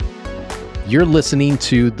You're listening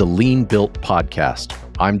to the Lean Built Podcast.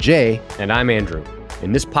 I'm Jay. And I'm Andrew.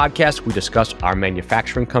 In this podcast, we discuss our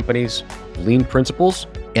manufacturing companies, lean principles,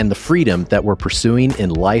 and the freedom that we're pursuing in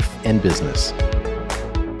life and business.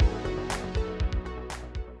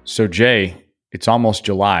 So Jay, it's almost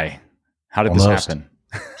July. How did this happen?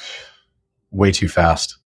 Way too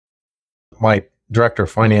fast. My director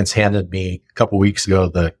of finance handed me a couple weeks ago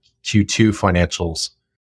the Q2 financials,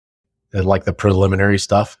 like the preliminary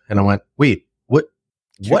stuff. And I went, wait,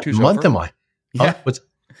 what month am I? Yeah. What's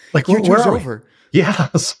like, Q2's where are over. we? Yeah.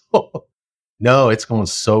 So, no, it's going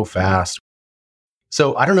so fast.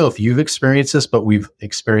 So I don't know if you've experienced this, but we've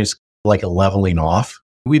experienced like a leveling off.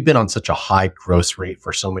 We've been on such a high growth rate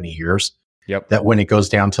for so many years that when it goes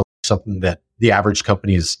down to something that the average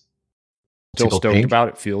company is Still stoked about,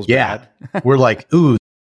 it feels bad. We're like, ooh,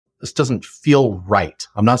 this doesn't feel right.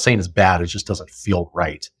 I'm not saying it's bad. It just doesn't feel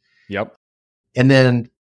right. Yep. And then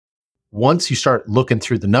once you start looking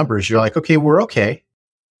through the numbers, you're like, okay, we're okay.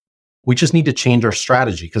 We just need to change our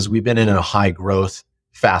strategy because we've been in a high growth,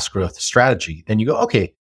 fast growth strategy. Then you go,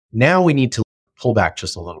 okay, now we need to pull back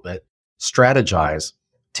just a little bit, strategize,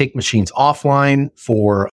 take machines offline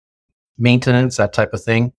for maintenance, that type of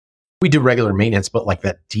thing. We do regular maintenance, but like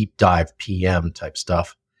that deep dive PM type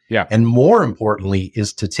stuff. Yeah. And more importantly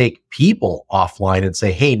is to take people offline and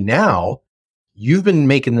say, hey, now you've been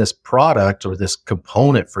making this product or this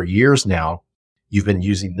component for years now. You've been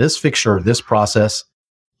using this fixture or this process.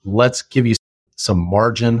 Let's give you some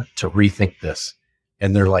margin to rethink this.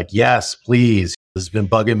 And they're like, yes, please. This has been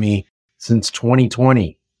bugging me since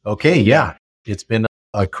 2020. Okay. Yeah. It's been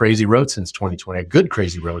a crazy road since 2020, a good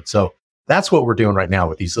crazy road. So that's what we're doing right now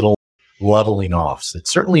with these little leveling offs. It's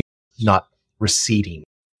certainly not receding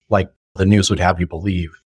like the news would have you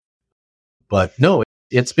believe. But no,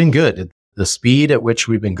 it's been good. The speed at which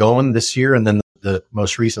we've been going this year and then the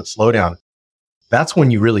most recent slowdown, that's when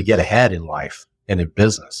you really get ahead in life and in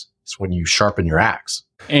business. It's when you sharpen your axe.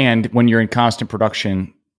 And when you're in constant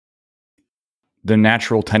production, the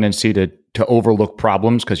natural tendency to overlook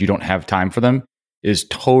problems because you don't have time for them is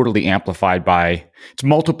totally amplified it's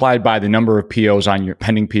multiplied by the number of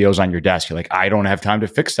pending POs on your desk. You're like, I don't have time to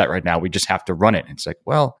fix that right now. We just have to run it. And it's like,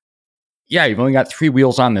 well, yeah, you've only got 3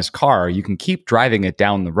 wheels on this car. You can keep driving it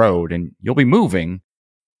down the road and you'll be moving,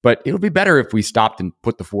 but it'll be better if we stopped and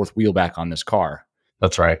put the 4th wheel back on this car.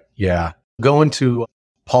 That's right. Yeah. Going to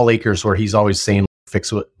Paul Akers where he's always saying,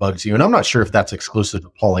 fix what bugs you. And I'm not sure if that's exclusive to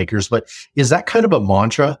Paul Akers, but is that kind of a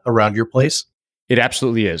mantra around your place? It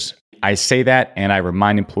absolutely is. I say that and I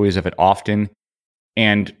remind employees of it often.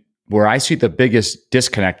 And where I see the biggest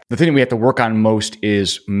disconnect, the thing we have to work on most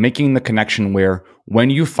is making the connection where when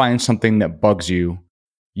you find something that bugs you,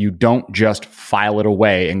 you don't just file it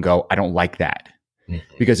away and go, I don't like that.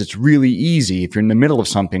 Mm-hmm. Because it's really easy if you're in the middle of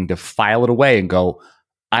something to file it away and go,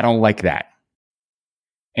 I don't like that.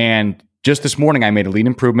 And just this morning, I made a lean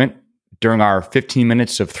improvement during our 15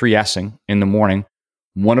 minutes of 3S'ing in the morning.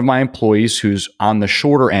 One of my employees who's on the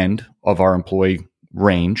shorter end of our employee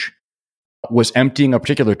range was emptying a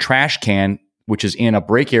particular trash can, which is in a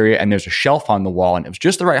break area, and there's a shelf on the wall. And it was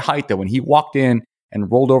just the right height that when he walked in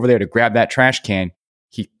and rolled over there to grab that trash can,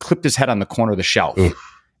 he clipped his head on the corner of the shelf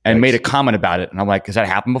and made a comment about it. And I'm like, has that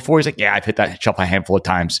happened before? He's like, yeah, I've hit that shelf a handful of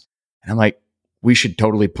times. And I'm like, we should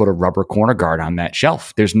totally put a rubber corner guard on that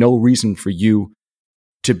shelf. There's no reason for you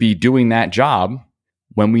to be doing that job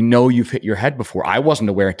when we know you've hit your head before. I wasn't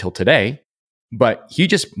aware until today, but he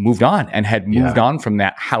just moved on and had moved on from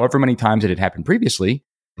that however many times it had happened previously.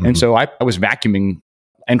 Mm-hmm. And so I was vacuuming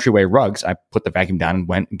entryway rugs. I put the vacuum down and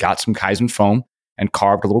went and got some Kaizen foam and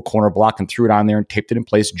carved a little corner block and threw it on there and taped it in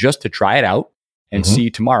place just to try it out and see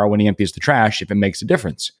tomorrow when he empties the trash if it makes a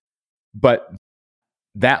difference. But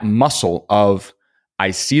that muscle of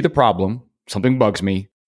I see the problem, something bugs me,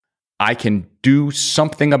 I can do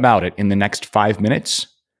something about it in the next 5 minutes.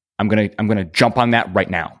 I'm gonna jump on that right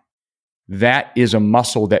now. That is a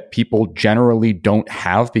muscle that people generally don't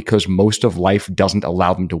have because most of life doesn't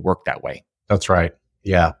allow them to work that way. That's right.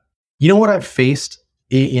 Yeah. You know what I've faced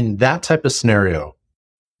in that type of scenario?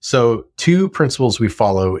 So 2 principles we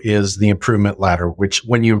follow is the improvement ladder, which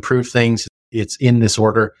when you improve things, it's in this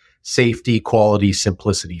order: safety, quality,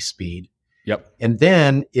 simplicity, speed. Yep. And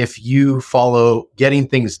then if you follow Getting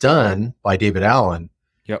Things Done by David Allen,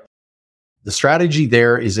 the strategy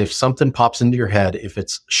there is if something pops into your head, if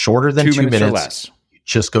it's shorter than 2 minutes, or less,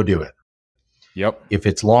 just go do it. Yep. If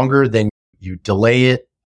it's longer, then you delay it,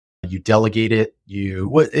 you delegate it,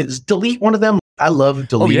 delete one of them. I love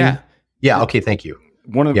deleting. Oh, yeah. Yeah. Okay. Thank you.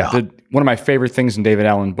 One of my favorite things in David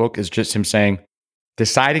Allen's book is just him saying,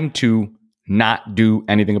 deciding to not do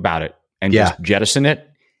anything about it and just jettison it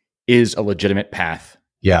is a legitimate path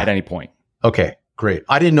at any point. Okay, great.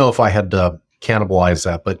 I didn't know if I had to cannibalize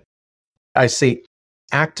that, but I say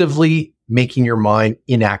actively making your mind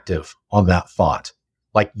inactive on that thought.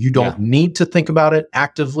 Like you don't need to think about it,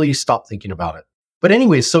 actively stop thinking about it. But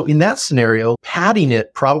anyway, so in that scenario, padding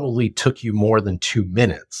it probably took you more than 2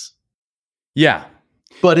 minutes. Yeah.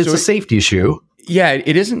 But it's a safety issue. Yeah,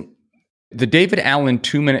 it isn't the David Allen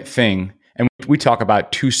 2-minute thing. And we talk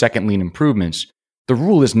about 2-second lean improvements. The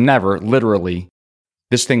rule is never literally,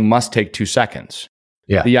 this thing must take 2 seconds.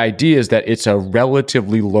 Yeah. The idea is that it's a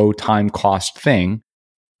relatively low time cost thing.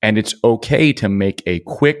 And it's okay to make a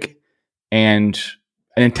quick and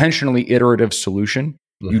an intentionally iterative solution.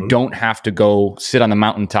 Mm-hmm. You don't have to go sit on the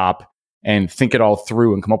mountaintop and think it all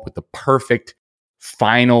through and come up with the perfect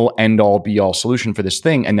final end-all be-all solution for this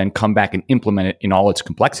thing and then come back and implement it in all its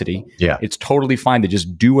complexity. Yeah. It's totally fine to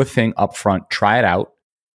just do a thing up front, try it out.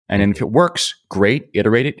 And then if it works, great,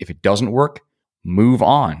 iterate it. If it doesn't work, move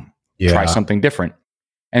on. Try something different.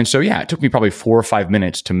 And so, it took me probably 4 or 5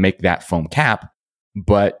 minutes to make that foam cap,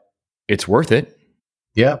 but it's worth it.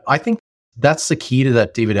 Yeah, I think that's the key to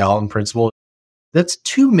that David Allen principle. That's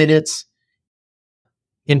 2 minutes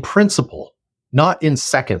in principle, not in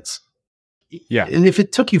seconds. Yeah. And if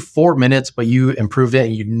it took you 4 minutes, but you improved it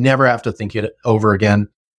and you never have to think it over again,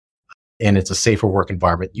 and it's a safer work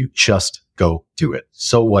environment, you just go do it.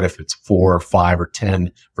 So what if it's 4 or 5 or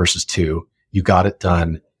 10 versus 2? You got it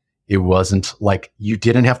done. It wasn't like you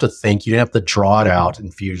didn't have to think, you didn't have to draw it out in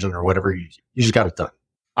Fusion or whatever. You just got it done.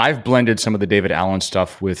 I've blended some of the David Allen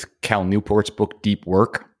stuff with Cal Newport's book, Deep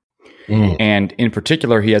Work. And in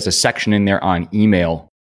particular, he has a section in there on email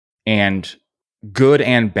and good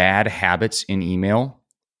and bad habits in email.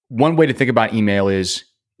 One way to think about email is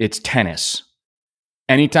it's tennis.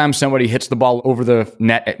 Anytime somebody hits the ball over the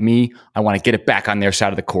net at me, I want to get it back on their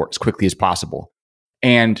side of the court as quickly as possible.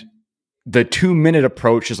 And the 2-minute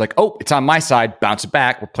approach is like, oh, it's on my side, bounce it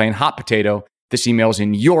back. We're playing hot potato. This email is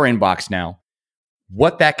in your inbox now.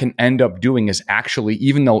 What that can end up doing is actually,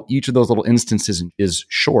 even though each of those little instances is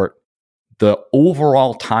short, the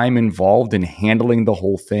overall time involved in handling the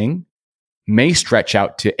whole thing may stretch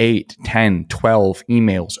out to 8, 10, 12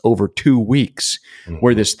 emails over 2 weeks,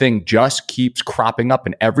 where this thing just keeps cropping up.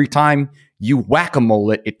 And every time you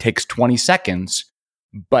whack-a-mole it, it takes 20 seconds,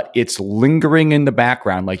 but it's lingering in the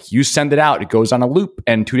background. Like you send it out, it goes on a loop,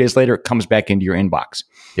 and 2 days later, it comes back into your inbox.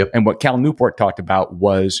 Yep. And what Cal Newport talked about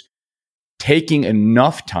was taking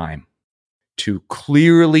enough time to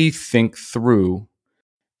clearly think through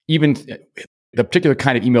even the particular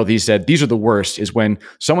kind of email that he said, these are the worst, is when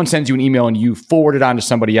someone sends you an email and you forward it on to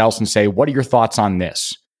somebody else and say, what are your thoughts on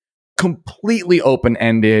this? Completely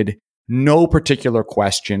open-ended, no particular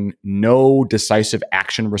question, no decisive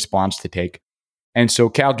action response to take. And so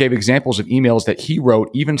Cal gave examples of emails that he wrote,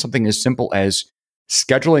 even something as simple as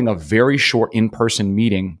scheduling a very short in-person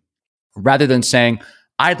meeting, rather than saying,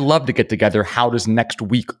 I'd love to get together. How does next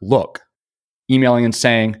week look? Emailing and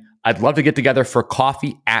saying, I'd love to get together for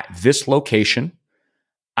coffee at this location.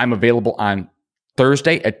 I'm available on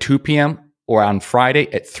Thursday at 2 p.m. or on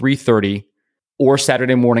Friday at 3:30 or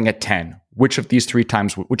Saturday morning at 10. Which of these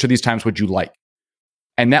times would you like?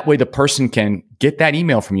 And that way the person can get that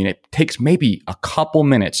email from you. And it takes maybe a couple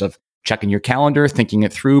minutes of checking your calendar, thinking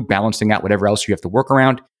it through, balancing out whatever else you have to work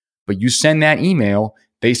around. But you send that email,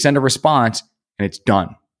 they send a response, and it's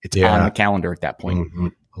done. It's on the calendar at that point. Mm-hmm.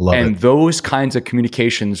 Love and it. Those kinds of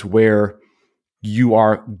communications where you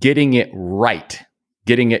are getting it right,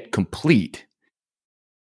 getting it complete,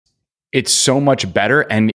 it's so much better.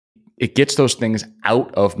 And it gets those things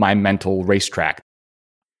out of my mental racetrack.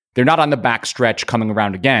 They're not on the back stretch coming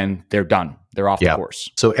around again. They're done. They're off the course.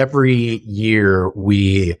 So every year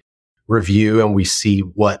we review and we see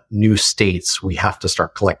what new states we have to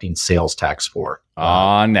start collecting sales tax for.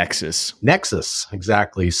 Nexus. Nexus,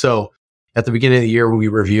 exactly. So at the beginning of the year, we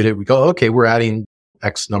reviewed it. We go, okay, we're adding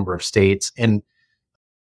X number of states. And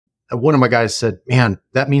one of my guys said, man,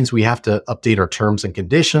 that means we have to update our terms and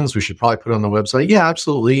conditions. We should probably put it on the website. Yeah,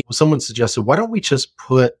 absolutely. Someone suggested, why don't we just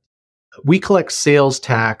we collect sales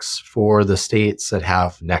tax for the states that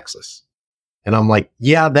have Nexus. And I'm like,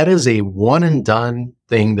 yeah, that is a one and done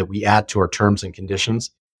thing that we add to our terms and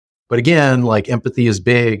conditions. But again, like empathy is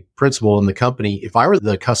big principle in the company. If I were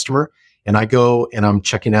the customer and I go and I'm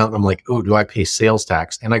checking out and I'm like, oh, do I pay sales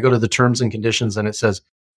tax? And I go to the terms and conditions and it says,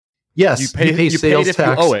 yes, you pay sales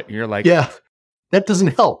tax. You owe it. You're like, yeah, that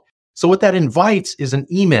doesn't help. So what that invites is an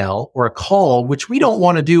email or a call, which we don't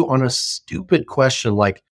want to do on a stupid question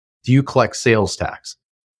like, do you collect sales tax?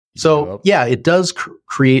 So yeah, it does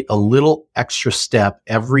create a little extra step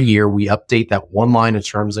every year. We update that one line of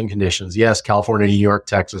terms and conditions. Yes, California, New York,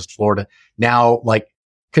 Texas, Florida, now like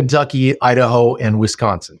Kentucky, Idaho, and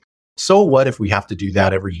Wisconsin. So what if we have to do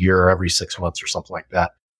that every year or every 6 months or something like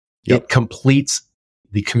that? It completes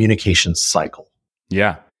the communication cycle.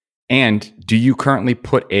 Yeah. And do you currently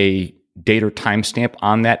put a date or timestamp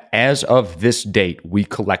on that? As of this date, we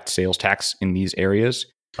collect sales tax in these areas.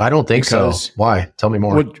 I don't think so. Why? Tell me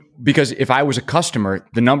more. Well, because if I was a customer,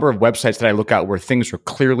 the number of websites that I look at where things are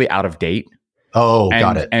clearly out of date.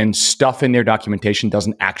 Got it. And stuff in their documentation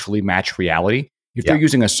doesn't actually match reality. If they're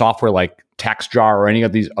using a software like TaxJar or any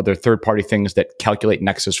of these other third-party things that calculate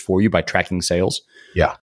Nexus for you by tracking sales,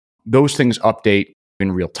 those things update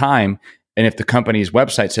in real time. And if the company's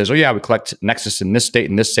website says, oh yeah, we collect Nexus in this state,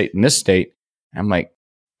 in this state, in this state, I'm like,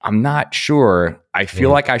 I'm not sure. I feel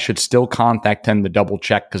like I should still contact them to double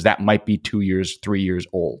check because that might be 2 years, 3 years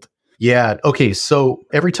old. Yeah. Okay. So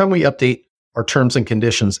every time we update our terms and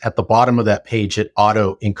conditions at the bottom of that page, it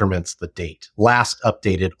auto increments the date. Last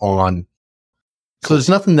updated on. So there's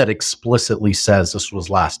nothing that explicitly says this was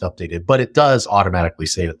last updated, but it does automatically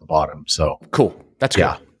say it at the bottom. So cool. That's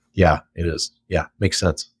good. Yeah, it is. Yeah, makes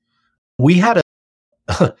sense. We had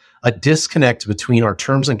a disconnect between our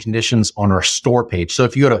terms and conditions on our store page. So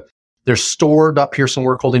if you go to, there's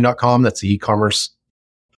store.pearsonworkholding.com, that's the e-commerce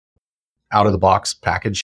out of the box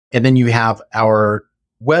package. And then you have our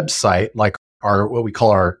website, like our, what we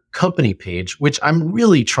call our company page, which I'm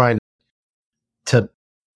really trying to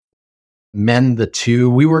mend the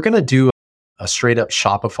two. We were going to do a straight up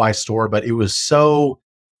Shopify store, but it was so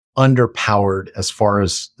underpowered as far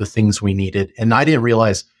as the things we needed. And I didn't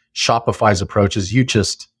realize Shopify's approach is you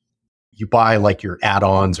buy like your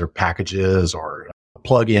add-ons or packages or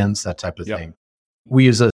plugins, that type of thing. We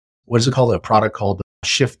use what is it called? A product called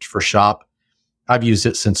Shift for Shop. I've used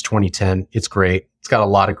it since 2010. It's great. It's got a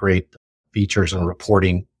lot of great features and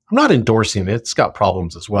reporting. I'm not endorsing it. It's got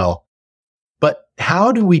problems as well. But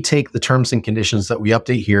how do we take the terms and conditions that we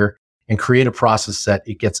update here and create a process that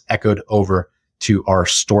it gets echoed over to our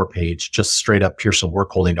store page, just straight up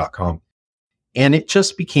pearsonworkholding.com? And it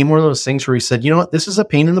just became one of those things where he said, you know what, this is a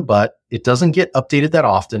pain in the butt. It doesn't get updated that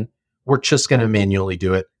often. We're just going to manually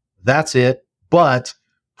do it. That's it. But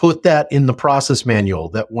put that in the process manual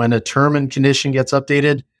that when a term and condition gets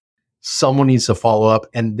updated, someone needs to follow up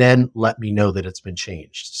and then let me know that it's been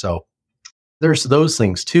changed. So there's those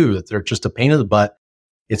things too, that they're just a pain in the butt.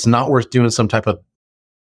 It's not worth doing some type of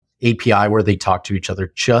API where they talk to each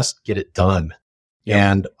other. Just get it done.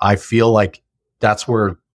 And I feel like that's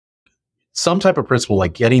where some type of principle,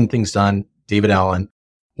 like getting things done, David Allen,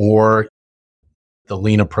 or the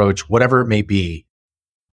lean approach, whatever it may be.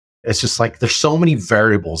 It's just like there's so many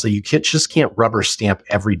variables that you can't rubber stamp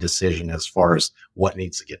every decision as far as what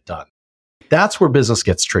needs to get done. That's where business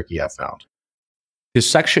gets tricky, I've found. His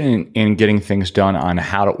section in getting things done on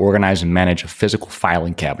how to organize and manage a physical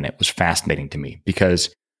filing cabinet was fascinating to me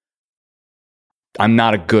because I'm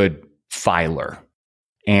not a good filer.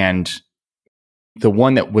 And the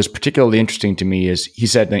one that was particularly interesting to me is he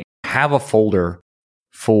said, have a folder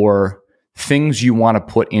for things you want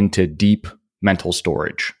to put into deep mental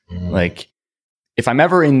storage. Like if I'm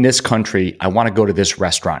ever in this country, I want to go to this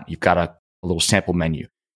restaurant. You've got a little sample menu.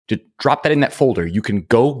 To drop that in that folder. You can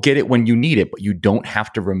go get it when you need it, but you don't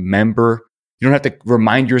have to remember. You don't have to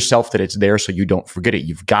remind yourself that it's there so you don't forget it.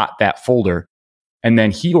 You've got that folder. And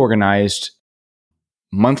then he organized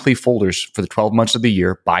monthly folders for the 12 months of the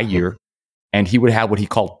year by year. And he would have what he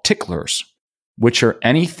called ticklers, which are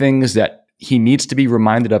any things that he needs to be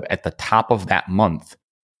reminded of at the top of that month.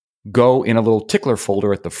 Go in a little tickler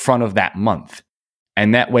folder at the front of that month.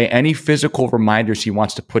 And that way, any physical reminders he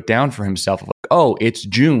wants to put down for himself, like, oh, it's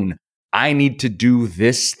June. I need to do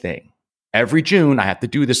this thing. Every June, I have to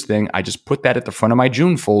do this thing. I just put that at the front of my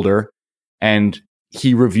June folder. And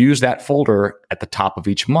he reviews that folder at the top of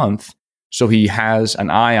each month. So he has an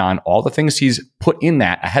eye on all the things he's put in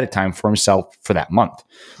that ahead of time for himself for that month.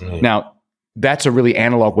 Now, that's a really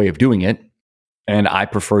analog way of doing it. And I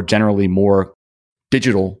prefer generally more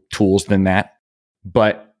digital tools than that.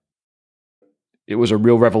 But it was a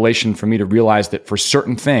real revelation for me to realize that for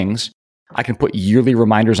certain things, I can put yearly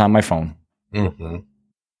reminders on my phone.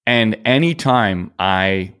 And anytime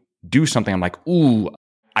I do something, I'm like, ooh,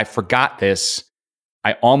 I forgot this.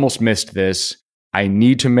 I almost missed this. I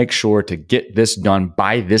need to make sure to get this done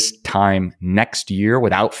by this time next year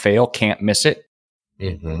without fail. Can't miss it.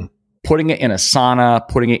 Putting it in Asana,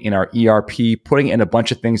 putting it in our ERP, putting it in a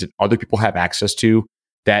bunch of things that other people have access to,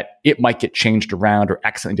 that it might get changed around or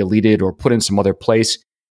accidentally deleted or put in some other place.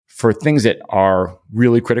 For things that are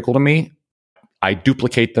really critical to me, I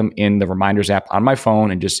duplicate them in the reminders app on my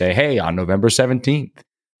phone and just say, hey, on November 17th,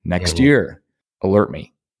 next year, alert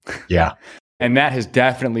me. Yeah. And that has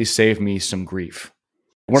definitely saved me some grief.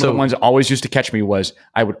 One of the ones that always used to catch me was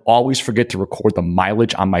I would always forget to record the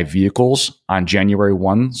mileage on my vehicles on January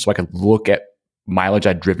 1 so I could look at mileage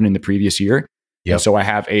I'd driven in the previous year. Yep. And so I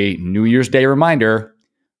have a New Year's Day reminder,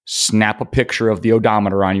 snap a picture of the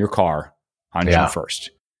odometer on your car on June 1st.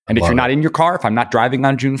 And if you're not in your car, if I'm not driving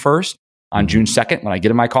on June 1st, on June 2nd, when I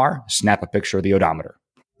get in my car, snap a picture of the odometer.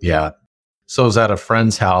 Yeah. So I was at a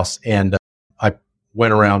friend's house and I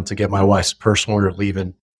went around to get my wife's purse when we were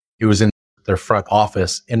leaving. It was in their front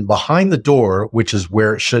office, and behind the door, which is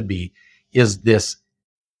where it should be, is this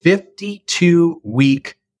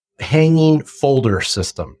 52-week hanging folder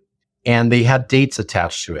system. And they had dates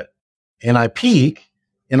attached to it. And I peek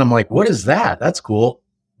and I'm like, what is that? That's cool.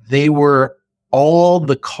 They were all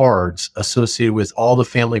the cards associated with all the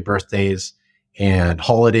family birthdays and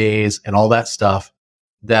holidays and all that stuff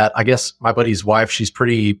that I guess my buddy's wife, she's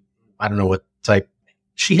pretty, I don't know what type,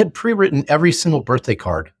 she had pre-written every single birthday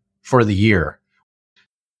card for the year,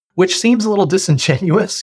 which seems a little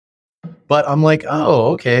disingenuous, but I'm like,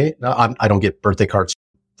 oh, okay. No, I don't get birthday cards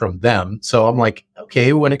from them. So I'm like,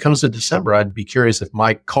 okay, when it comes to December, I'd be curious if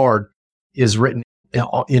my card is written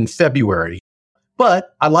in February.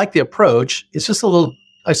 But I like the approach. It's just a little,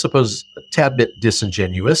 I suppose, a tad bit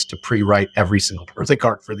disingenuous to pre-write every single birthday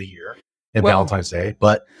card for the year and Valentine's Day.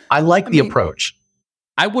 But I like the approach.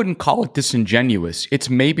 I wouldn't call it disingenuous. It's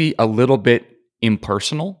maybe a little bit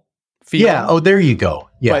impersonal feeling. Yeah. Oh, there you go.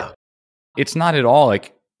 Yeah. But it's not at all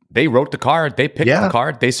like they wrote the card, they picked the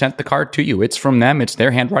card, they sent the card to you. It's from them. It's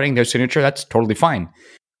their handwriting, their signature. That's totally fine.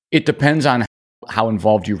 It depends on how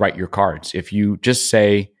involved you write your cards. If you just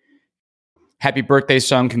say, happy birthday,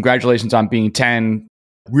 son, congratulations on being 10,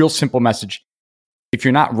 real simple message. If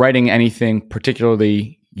you're not writing anything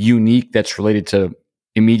particularly unique that's related to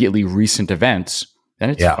immediately recent events, then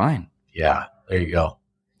it's fine. Yeah, there you go.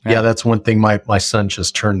 Yeah, that's one thing. My son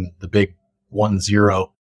just turned the big 10.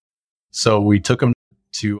 So we took him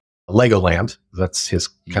to Legoland. That's his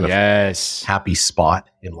kind of happy spot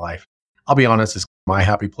in life. I'll be honest, it's my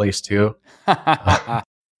happy place too.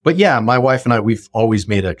 But yeah, my wife and I, we've always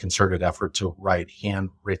made a concerted effort to write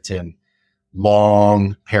handwritten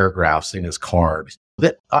long paragraphs in his card.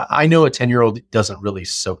 That I know a 10-year-old doesn't really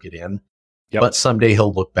soak it in, but someday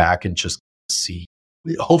he'll look back and just see,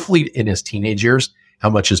 hopefully in his teenage years, how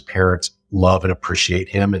much his parents love and appreciate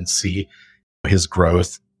him and see his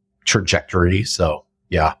growth trajectory. So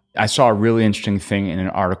yeah. I saw a really interesting thing in an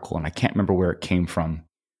article, and I can't remember where it came from,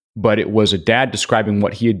 but it was a dad describing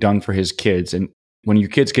what he had done for his kids. And when your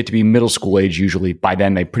kids get to be middle school age, usually by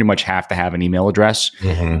then they pretty much have to have an email address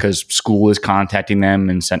because school is contacting them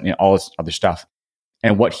and sending all this other stuff.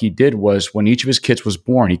 And what he did was when each of his kids was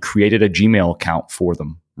born, he created a Gmail account for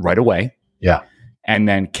them right away. Yeah. And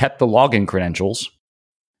then kept the login credentials,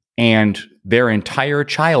 and their entire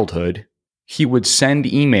childhood, he would send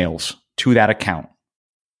emails to that account.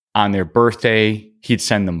 On their birthday, he'd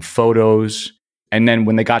send them photos. And then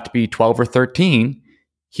when they got to be 12 or 13,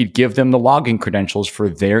 he'd give them the login credentials for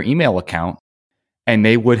their email account, and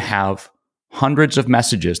they would have hundreds of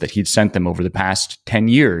messages that he'd sent them over the past 10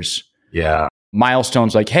 years. Yeah.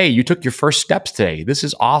 Milestones like, hey, you took your first steps today. This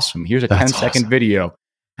is awesome. Here's a 10-second video.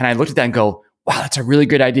 And I looked at that and go, wow, that's a really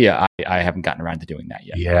good idea. I haven't gotten around to doing that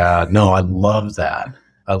yet. Yeah. No, I love that.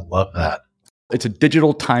 I love that. It's a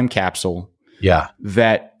digital time capsule. Yeah.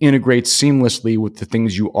 That integrates seamlessly with the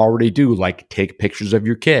things you already do, like take pictures of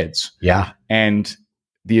your kids. Yeah. And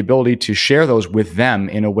the ability to share those with them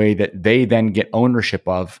in a way that they then get ownership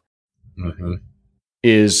of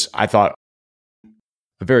is, I thought,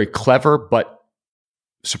 a very clever but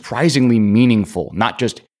surprisingly meaningful. Not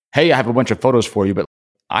just, hey, I have a bunch of photos for you, but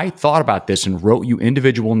I thought about this and wrote you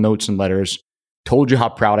individual notes and letters, told you how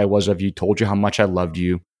proud I was of you, told you how much I loved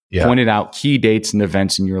you, pointed out key dates and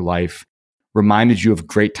events in your life, reminded you of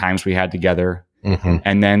great times we had together.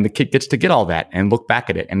 And then the kid gets to get all that and look back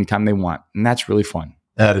at it anytime they want. And that's really fun.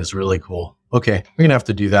 That is really cool. Okay. We're going to have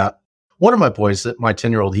to do that. One of my boys, my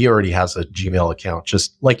 10-year-old, he already has a Gmail account.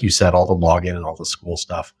 Just like you said, all the login and all the school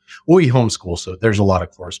stuff. We homeschool, so there's a lot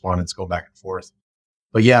of correspondence going back and forth.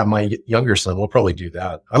 But yeah, my younger son will probably do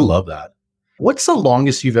that. I love that. What's the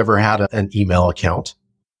longest you've ever had an email account?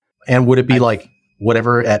 And would it be like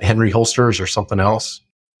whatever at Henry Holster's or something else?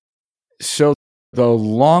 So the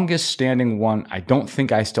longest standing one, I don't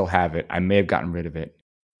think I still have it. I may have gotten rid of it.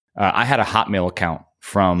 I had a Hotmail account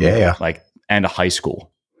from like end of high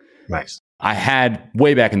school. Nice. I had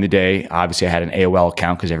way back in the day, obviously I had an AOL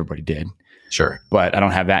account because everybody did. Sure. but I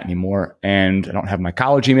don't have that anymore. And I don't have my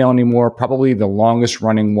college email anymore. Probably the longest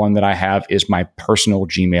running one that I have is my personal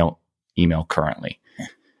Gmail email currently.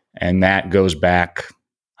 And that goes back,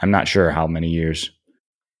 I'm not sure how many years,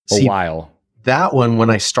 a while. That one, when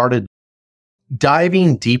I started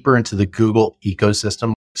diving deeper into the Google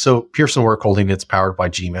ecosystem, so Pearson Work Holding, it's powered by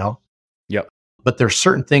Gmail. Yep. But there's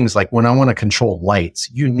certain things like when I want to control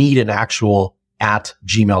lights, you need an actual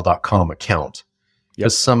 @gmail.com account.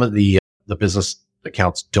 Because some of the business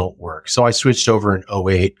accounts don't work. So I switched over in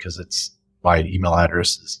 08 because it's my email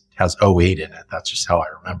address has 08 in it. That's just how I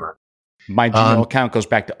remember. My Gmail account goes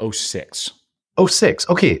back to 06. 06.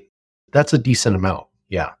 Okay. That's a decent amount.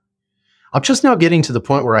 Yeah. I'm just now getting to the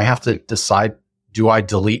point where I have to decide, do I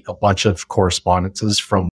delete a bunch of correspondences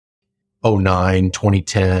from 09,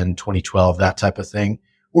 2010, 2012, that type of thing?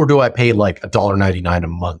 Or do I pay like $1.99 a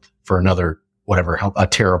month for another, whatever, a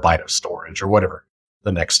terabyte of storage or whatever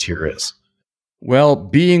the next tier is? Well,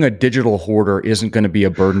 being a digital hoarder isn't going to be a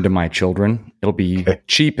burden to my children. It'll be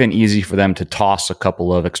cheap and easy for them to toss a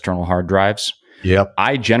couple of external hard drives. Yep.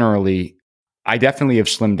 I definitely have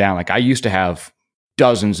slimmed down. Like I used to have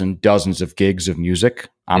dozens and dozens of gigs of music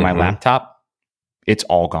on my laptop. It's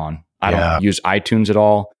all gone. I don't use iTunes at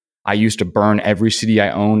all. I used to burn every CD I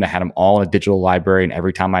owned. I had them all in a digital library. And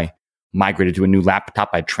every time I migrated to a new laptop,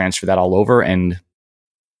 I'd transfer that all over. And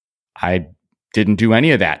I didn't do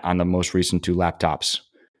any of that on the most recent 2 laptops.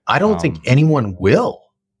 I don't think anyone will.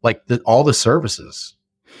 Like all the services,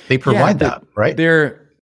 they provide that, right?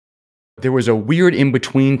 There was a weird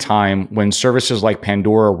in-between time when services like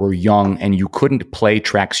Pandora were young and you couldn't play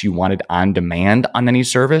tracks you wanted on demand on any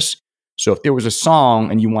service. So if there was a song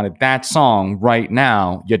and you wanted that song right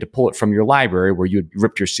now, you had to pull it from your library where you had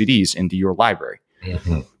ripped your CDs into your library.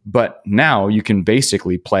 But now you can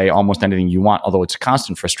basically play almost anything you want, although it's a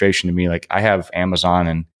constant frustration to me. Like I have Amazon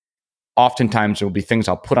and oftentimes there will be things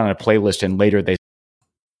I'll put on a playlist and later they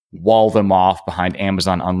wall them off behind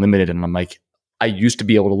Amazon Unlimited. And I'm like, I used to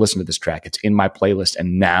be able to listen to this track. It's in my playlist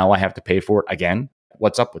and now I have to pay for it again.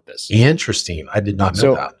 What's up with this? Interesting. I did not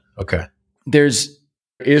know that. Okay. There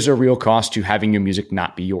is a real cost to having your music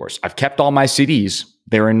not be yours. I've kept all my CDs.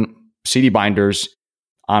 They're in CD binders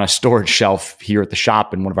on a storage shelf here at the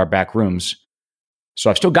shop in one of our back rooms. So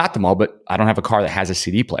I've still got them all, but I don't have a car that has a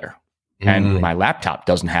CD player. And my laptop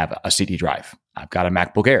doesn't have a CD drive. I've got a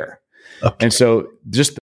MacBook Air. Okay. And so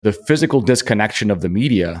just the physical disconnection of the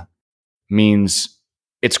media means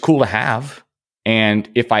it's cool to have. And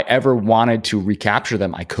if I ever wanted to recapture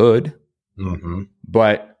them, I could.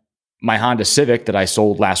 But my Honda Civic that I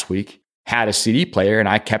sold last week had a CD player, and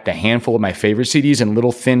I kept a handful of my favorite CDs in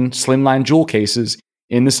little thin slimline jewel cases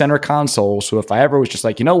in the center console. So if I ever was just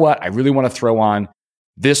like, you know what, I really want to throw on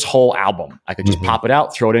this whole album, I could just pop it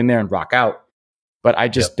out, throw it in there and rock out. But I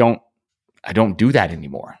just don't do that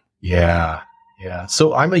anymore. Yeah.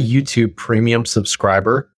 So I'm a YouTube premium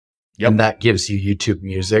subscriber and that gives you YouTube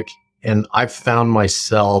music. And I've found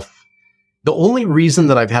myself, the only reason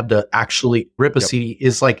that I've had to actually rip a CD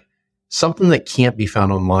is like something that can't be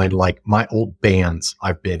found online, like my old bands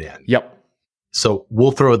I've been in. So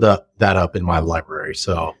we'll throw that up in my library.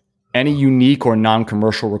 So any unique or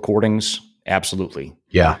non-commercial recordings, absolutely.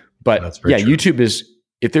 Yeah. But yeah, true. YouTube is,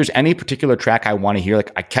 if there's any particular track I want to hear,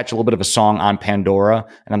 like I catch a little bit of a song on Pandora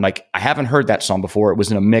and I'm like, I haven't heard that song before. It was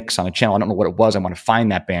in a mix on a channel. I don't know what it was. I want to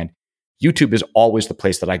find that band. YouTube is always the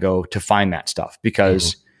place that I go to find that stuff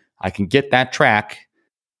because I can get that track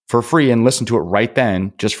for free and listen to it right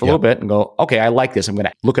then just for a little bit and go, okay, I like this. I'm going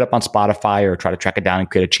to look it up on Spotify or try to track it down and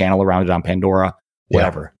create a channel around it on Pandora,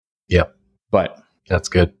 whatever. But that's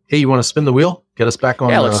good. Hey, you want to spin the wheel? Get us back on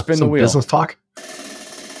let's spin the wheel. Business talk.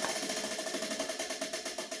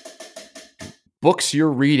 Books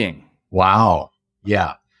you're reading. Wow.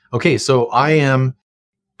 Yeah. Okay. So I am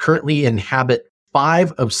currently in habit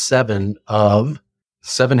 5 of 7 of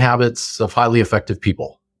 7 Habits of Highly Effective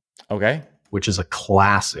People. Okay. Which is a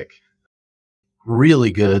classic.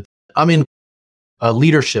 Really good. I'm in a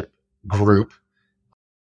leadership group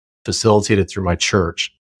facilitated through my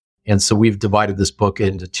church. And so we've divided this book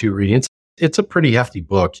into 2 readings. It's a pretty hefty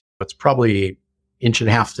book. It's probably 1.5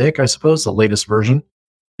 inches thick, I suppose, the latest version.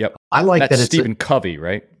 Yep. I like That's that it's Stephen Covey,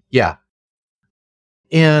 right? Yeah.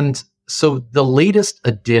 And so the latest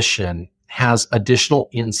edition has additional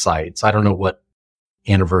insights. I don't know what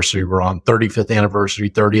anniversary we're on, 35th anniversary,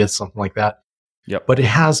 30th, something like that. Yep. But it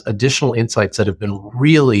has additional insights that have been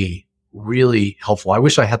really, really helpful. I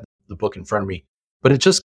wish I had the book in front of me, but it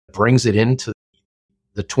just brings it into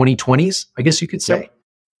the 2020s, I guess you could say,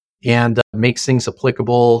 and makes things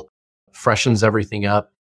applicable, freshens everything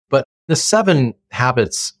up. But the 7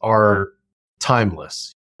 habits are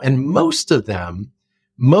timeless. And most of them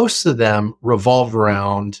revolved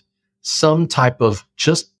around some type of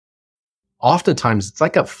just oftentimes it's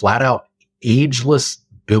like a flat out ageless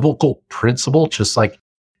biblical principle, just like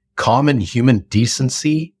common human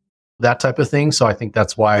decency, that type of thing. So I think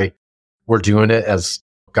that's why we're doing it as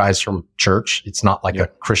guys from church. It's not like a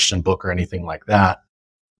Christian book or anything like that.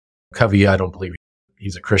 Covey, I don't believe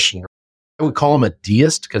he's a Christian. I would call him a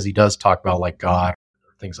deist because he does talk about like God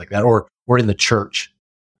or things like that, or in the church.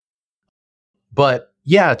 But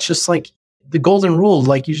yeah, it's just like the golden rule,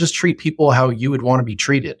 like you just treat people how you would want to be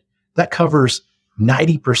treated. That covers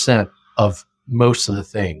 90% of most of the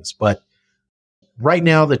things. But right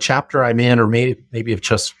now, the chapter I'm in, or maybe have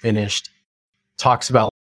just finished, talks about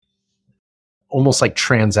almost like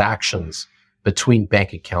transactions between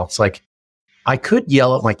bank accounts. Like I could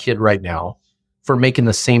yell at my kid right now for making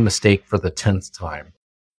the same mistake for the 10th time.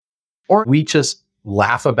 Or we just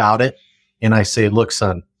laugh about it. And I say, look,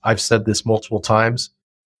 son, I've said this multiple times.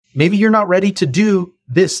 Maybe you're not ready to do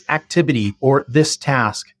this activity or this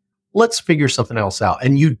task. Let's figure something else out.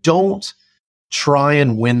 And you don't try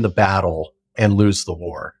and win the battle and lose the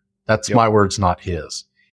war. That's my words, not his.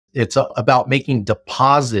 It's about making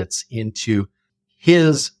deposits into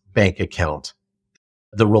his bank account,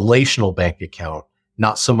 the relational bank account,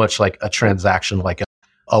 not so much like a transaction, like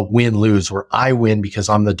a win-lose where I win because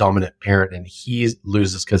I'm the dominant parent and he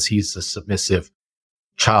loses because he's the submissive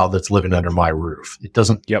child that's living under my roof. It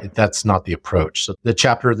doesn't, that's not the approach. So the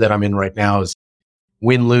chapter that I'm in right now is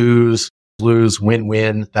win-lose, lose,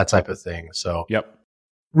 win-win, that type of thing. So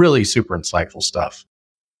really super insightful stuff.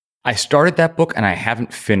 I started that book and I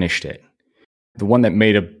haven't finished it. The one that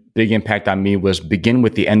made a big impact on me was Begin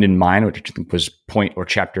with the End in Mind, which I think was point or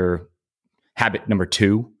chapter habit number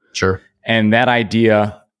 2. Sure. And that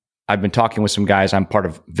idea, I've been talking with some guys. I'm part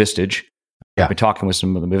of Vistage. I've been talking with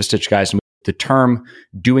some of the Vistage guys. The term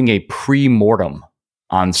doing a pre-mortem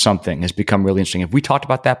on something has become really interesting. Have we talked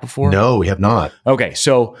about that before? No, we have not. Okay.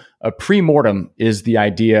 So a pre-mortem is the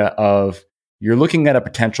idea of you're looking at a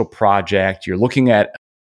potential project, you're looking at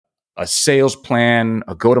a sales plan,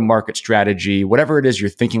 a go-to-market strategy, whatever it is you're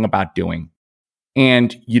thinking about doing.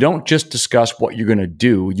 And you don't just discuss what you're going to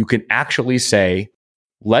do. You can actually say,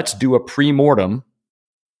 let's do a pre-mortem.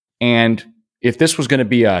 And if this was going to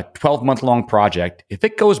be a 12-month-long project, if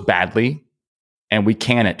it goes badly and we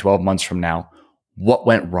can it 12 months from now, what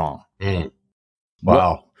went wrong?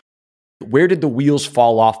 Wow. Where did the wheels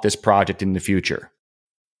fall off this project in the future?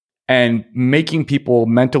 And making people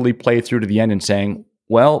mentally play through to the end and saying,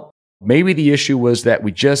 well, maybe the issue was that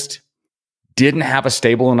we just didn't have a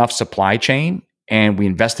stable enough supply chain and we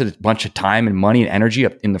invested a bunch of time and money and energy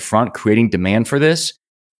up in the front creating demand for this.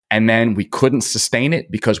 And then we couldn't sustain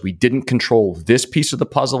it because we didn't control this piece of the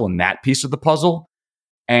puzzle and that piece of the puzzle.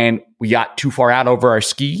 And we got too far out over our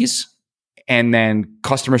skis. And then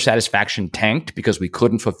customer satisfaction tanked because we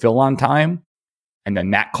couldn't fulfill on time. And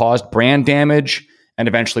then that caused brand damage. And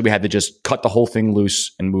eventually we had to just cut the whole thing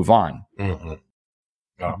loose and move on.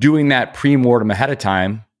 Doing that pre-mortem ahead of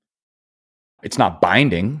time, it's not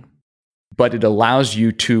binding, but it allows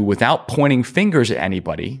you to, without pointing fingers at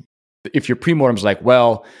anybody, if your pre-mortem is like,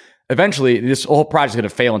 well, eventually this whole project is going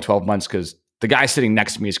to fail in 12 months because the guy sitting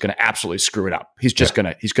next to me is going to absolutely screw it up. He's just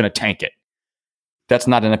he's going to tank it. That's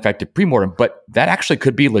not an effective pre-mortem, but that actually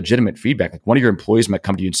could be legitimate feedback. Like one of your employees might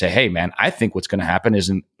come to you and say, hey man, I think what's going to happen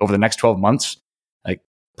is over the next 12 months, like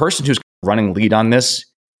the person who's running lead on this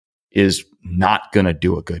is not going to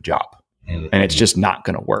do a good job. And it's just not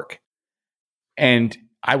going to work. And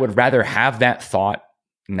I would rather have that thought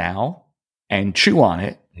now and chew on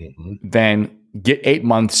it than get 8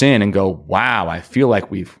 months in and go, wow, I feel like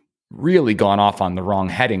we've really gone off on the wrong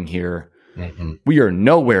heading here. We are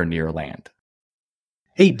nowhere near land.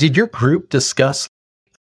 Hey, did your group discuss,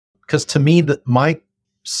 because to me, my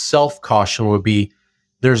self-caution would be,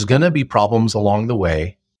 there's going to be problems along the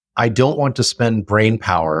way. I don't want to spend brain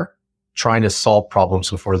power trying to solve problems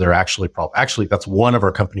before they're actually problems. Actually, that's one of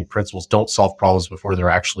our company principles. Don't solve problems before they're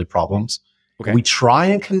actually problems. Okay. We try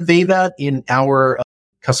and convey that in our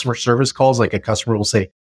customer service calls. Like a customer will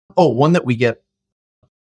say, one that we get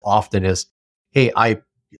often is, hey, I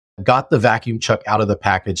got the vacuum chuck out of the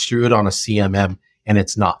package, threw it on a CMM, and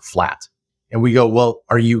it's not flat. And we go, well,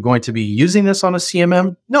 are you going to be using this on a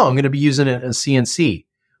CMM? No, I'm going to be using it in a CNC.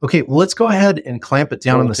 Okay, well, let's go ahead and clamp it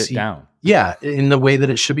down on the CMM. Yeah, in the way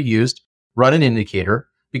that it should be used. Run an indicator,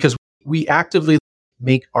 because we actively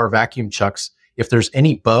make our vacuum chucks. If there's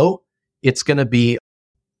any bow, it's going to be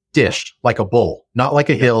dished like a bowl, not like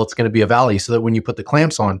a hill. It's going to be a valley, so that when you put the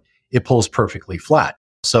clamps on, it pulls perfectly flat.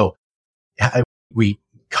 So we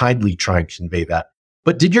kindly try and convey that.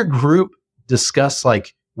 But did your group discuss,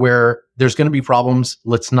 like, where there's going to be problems.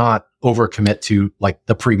 Let's not overcommit to like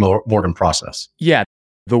the pre-mortem process. Yeah.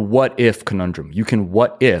 The what if conundrum. You can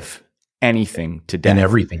what if anything to death. And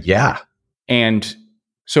everything. Yeah. And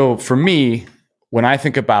so for me, when I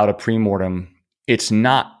think about a pre-mortem, it's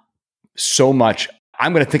not so much,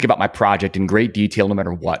 I'm going to think about my project in great detail no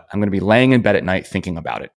matter what. I'm going to be laying in bed at night thinking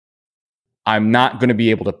about it. I'm not going to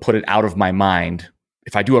be able to put it out of my mind.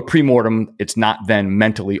 If I do a pre-mortem, it's not then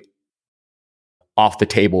mentally off the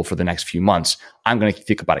table for the next few months. I'm going to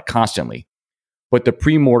think about it constantly. But the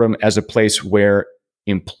pre-mortem as a place where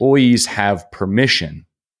employees have permission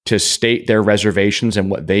to state their reservations and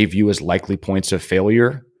what they view as likely points of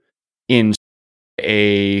failure in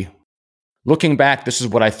a looking back, this is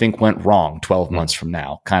what I think went wrong 12 months from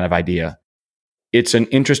now kind of idea. It's an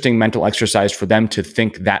interesting mental exercise for them to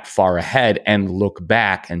think that far ahead and look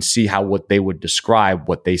back and see how what they would describe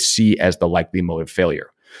what they see as the likely mode of failure.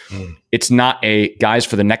 It's not a, guys,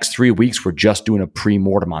 for the next 3 weeks, we're just doing a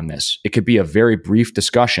pre-mortem on this. It could be a very brief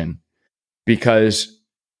discussion because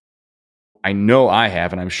I know I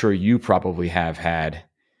have, and I'm sure you probably have had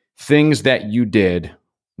things that you did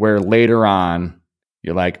where later on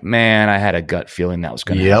you're like, man, I had a gut feeling that was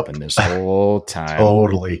going to happen this whole time.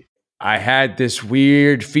 Totally. I had this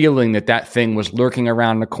weird feeling that thing was lurking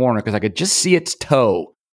around the corner because I could just see its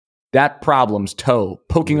toe, that problem's toe,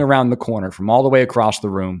 poking around the corner from all the way across the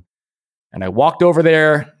room. And I walked over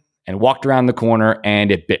there and walked around the corner and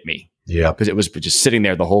it bit me. Yeah. Because it was just sitting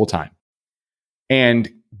there the whole time.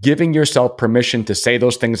 And giving yourself permission to say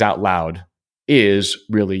those things out loud is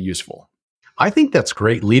really useful. I think that's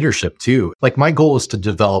great leadership too. Like my goal is to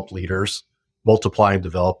develop leaders, multiply and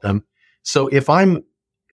develop them. So if I'm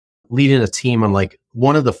leading a team on like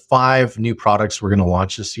one of the 5 new products we're going to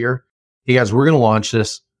launch this year, hey guys, we're going to launch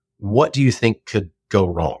this. What do you think could go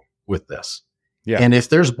wrong with this? Yeah. And if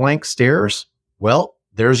there's blank stares, well,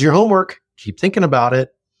 there's your homework. Keep thinking about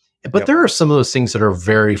it. But there are some of those things that are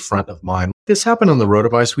very front of mind. This happened on the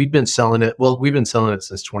Rotovice. We've been selling it. Well, we've been selling it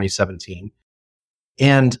since 2017.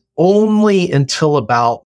 And only until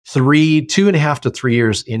about 2.5 to 3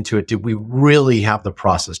 years into it, did we really have the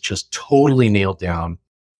process just totally nailed down.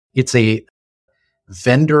 It's a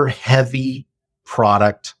vendor heavy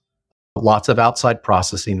product, lots of outside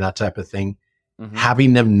processing, that type of thing.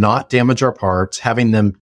 Having them not damage our parts, having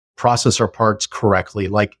them process our parts correctly.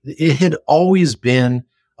 Like it had always been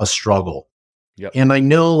a struggle. And I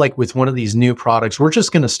know like with one of these new products, we're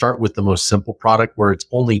just going to start with the most simple product where it's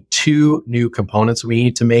only 2 new components we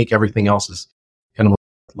need to make. Everything else is kind of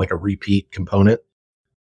like a repeat component.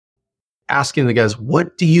 Asking the guys,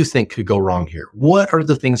 what do you think could go wrong here? What are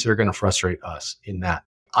the things that are going to frustrate us in that?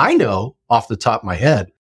 I know off the top of my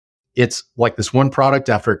head, it's like this one product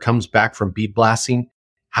after it comes back from bead blasting.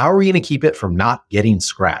 How are we going to keep it from not getting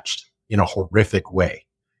scratched in a horrific way?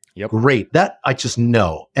 Great. That I just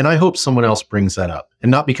know. And I hope someone else brings that up.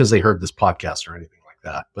 And not because they heard this podcast or anything like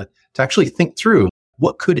that, but to actually think through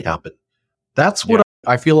what could happen. That's what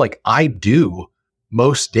I feel like I do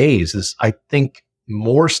most days is I think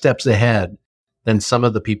more steps ahead than some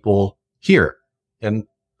of the people here. And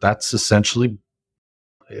that's essentially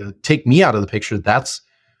take me out of the picture. That's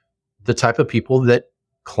the type of people that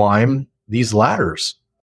climb these ladders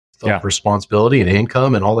of responsibility and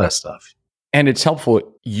income and all that stuff. And it's helpful.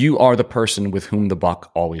 You are the person with whom the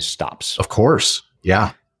buck always stops. Of course.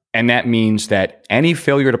 Yeah. And that means that any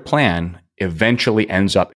failure to plan eventually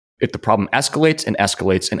ends up, if the problem escalates and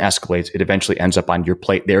escalates and escalates, it eventually ends up on your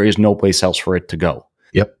plate. There is no place else for it to go.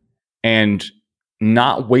 Yep. And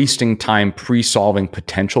not wasting time pre-solving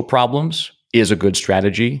potential problems is a good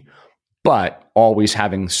strategy, but always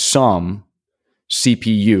having some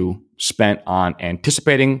CPU spent on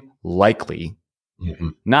anticipating likely,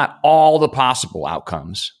 not all the possible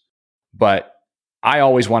outcomes, but I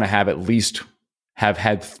always want to have at least have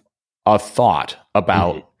had a thought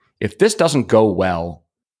about if this doesn't go well,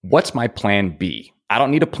 what's my plan B? I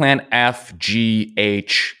don't need a plan F, G,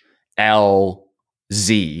 H, L,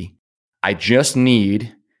 Z. I just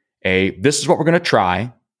need this is what we're going to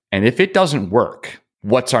try. And if it doesn't work,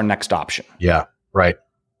 what's our next option? Yeah, right.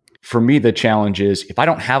 For me, the challenge is if I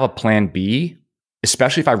don't have a plan B,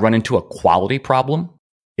 especially if I run into a quality problem,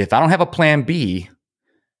 if I don't have a plan B,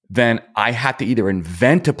 then I have to either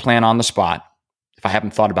invent a plan on the spot, if I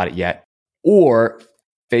haven't thought about it yet, or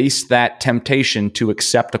face that temptation to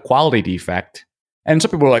accept a quality defect. And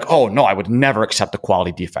some people are like, oh, no, I would never accept a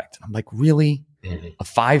quality defect. And I'm like, really? A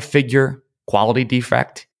 5-figure quality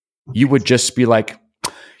defect? You would just be like,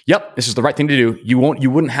 yep, this is the right thing to do. You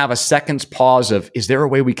wouldn't have a second's pause of, is there a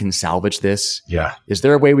way we can salvage this? Yeah. Is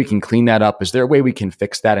there a way we can clean that up? Is there a way we can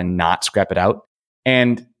fix that and not scrap it out?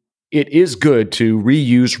 And it is good to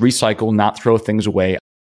reuse, recycle, not throw things away.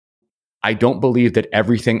 I don't believe that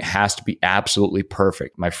everything has to be absolutely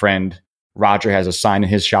perfect. My friend Roger has a sign in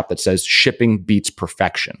his shop that says shipping beats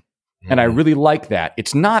perfection. And I really like that.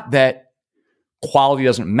 It's not that quality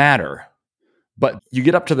doesn't matter, but you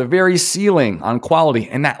get up to the very ceiling on quality,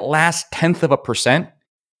 and that last 0.1%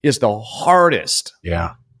 is the hardest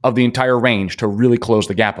of the entire range to really close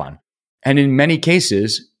the gap on. And in many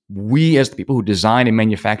cases, we as the people who design and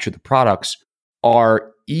manufacture the products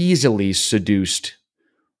are easily seduced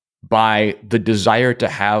by the desire to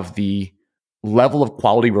have the level of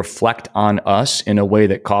quality reflect on us in a way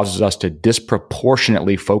that causes us to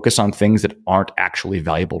disproportionately focus on things that aren't actually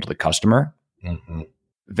valuable to the customer. Mm-hmm.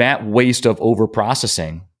 That waste of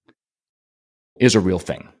overprocessing is a real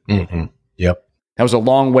thing. Mm-hmm. Yep. That was a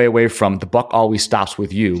long way away from the buck always stops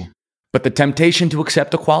with you, but the temptation to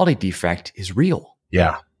accept a quality defect is real.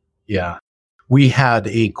 Yeah. Yeah. We had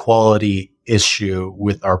a quality issue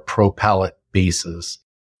with our Pro Pallet bases.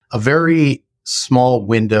 A very small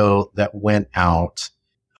window that went out.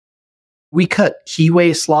 We cut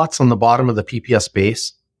keyway slots on the bottom of the PPS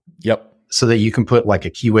base. Yep. So that you can put like a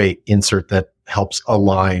keyway insert that helps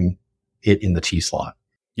align it in the T slot.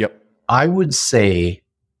 Yep. I would say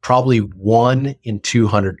probably 1 in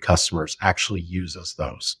 200 customers actually uses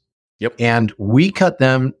those. Yep. And we cut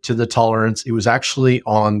them to the tolerance. It was actually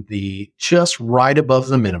on the just right above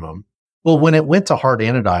the minimum. Well, when it went to hard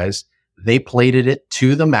anodize, they plated it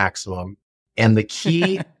to the maximum, and the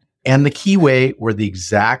key and the keyway were the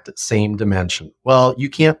exact same dimension. Well, you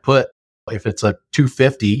can't put, if it's a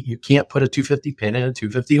 250, you can't put a 250 pin in a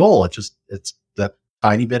 250 hole. It's that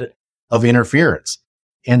tiny bit of interference.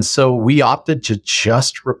 And so we opted to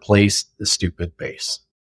just replace the stupid base.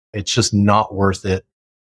 It's just not worth it.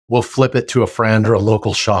 We'll flip it to a friend or a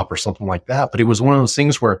local shop or something like that. But it was one of those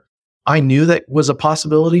things where I knew that was a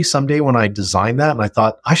possibility someday when I designed that. And I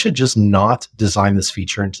thought I should just not design this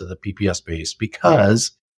feature into the PPS base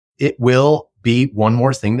because it will be one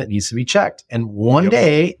more thing that needs to be checked. And one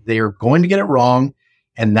day they are going to get it wrong.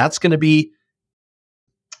 And that's going to be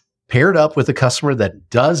paired up with a customer that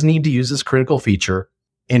does need to use this critical feature.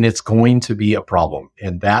 And it's going to be a problem.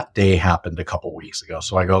 And that day happened a couple weeks ago.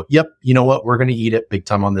 So I go, yep, you know what? We're going to eat it big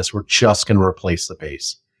time on this. We're just going to replace the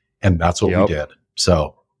base. And that's what we did.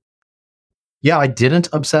 So yeah, I didn't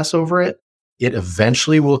obsess over it. It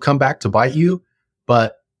eventually will come back to bite you,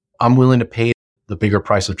 but I'm willing to pay the bigger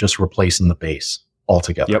price of just replacing the base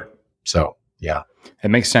altogether. Yep. So yeah.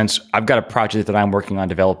 It makes sense. I've got a project that I'm working on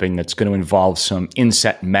developing that's going to involve some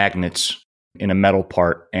inset magnets in a metal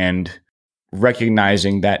part, and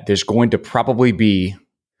recognizing that there's going to probably be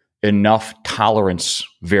enough tolerance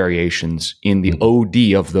variations in the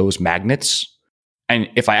OD of those magnets. And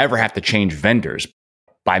if I ever have to change vendors,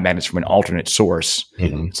 buy magnets from an alternate source,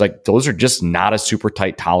 it's like those are just not a super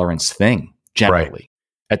tight tolerance thing generally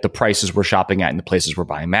at the prices we're shopping at and the places we're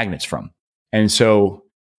buying magnets from. And so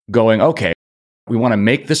going, okay, we want to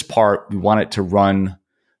make this part. We want it to run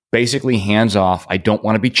basically hands off. I don't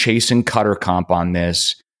want to be chasing cutter comp on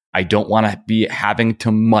this. I don't want to be having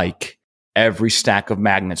to mic every stack of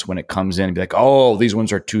magnets when it comes in and be like, oh, these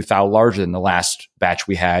ones are 2 thou larger than the last batch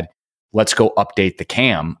we had. Let's go update the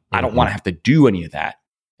cam. I don't want to have to do any of that.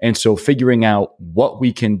 And so figuring out what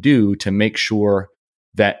we can do to make sure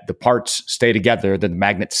that the parts stay together, that the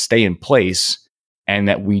magnets stay in place, and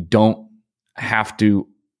that we don't have to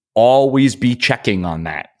always be checking on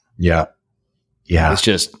that. Yeah. Yeah. It's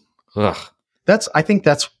just, ugh. I think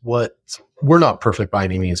that's what, we're not perfect by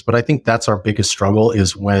any means, but I think that's our biggest struggle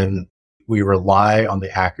is when we rely on the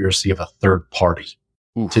accuracy of a third party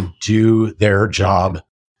to do their job.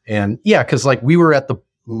 And yeah, because like we were at the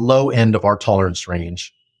low end of our tolerance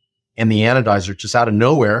range, and the anodizer just out of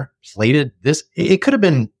nowhere plated this. It could have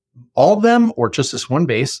been all of them or just this one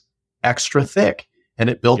base extra thick. And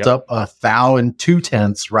it built up 1 thou and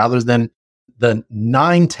 2/10 rather than the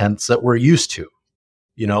 9/10 that we're used to,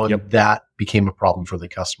 you know, and that became a problem for the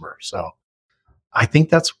customer. So I think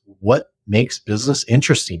that's what makes business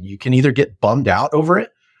interesting. You can either get bummed out over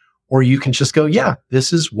it, or you can just go, yeah,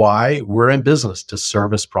 this is why we're in business, to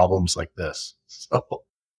service problems like this. So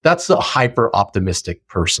that's the hyper optimistic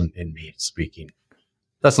person in me speaking.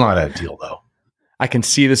 That's not ideal though. I can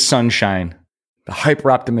see the sunshine, the hyper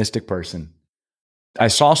optimistic person. I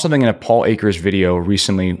saw something in a Paul Akers video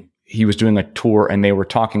recently. He was doing a tour and they were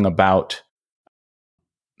talking about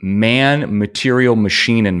man, material,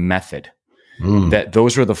 machine, and method. That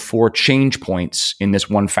those are the 4 change points in this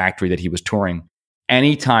one factory that he was touring.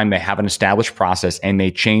 Anytime they have an established process and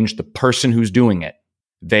they change the person who's doing it,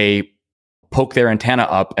 they poke their antenna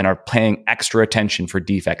up and are paying extra attention for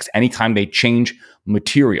defects. Anytime they change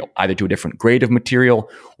material, either to a different grade of material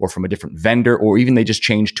or from a different vendor, or even they just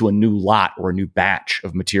change to a new lot or a new batch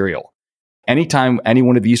of material. Anytime any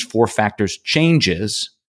one of these 4 factors changes,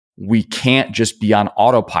 we can't just be on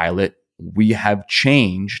autopilot. We have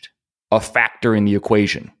changed a factor in the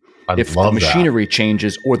equation. If the machinery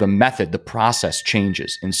changes or the method, the process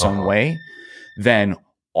changes in some way, then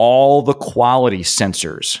all the quality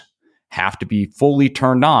sensors have to be fully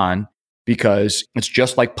turned on, because it's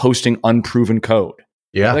just like posting unproven code.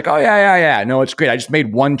 Yeah. Like, oh, yeah. No, it's great. I just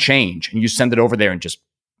made one change, and you send it over there and just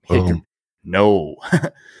hit your... No.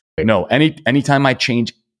 No. Anytime I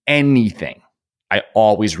change anything, I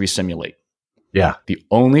always resimulate. Yeah. The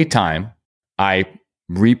only time I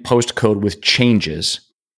repost code with changes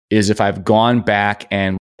is if I've gone back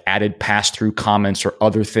and added pass-through comments or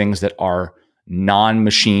other things that are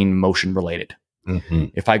non-machine motion related. Mm-hmm.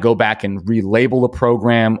 If I go back and relabel the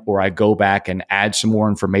program, or I go back and add some more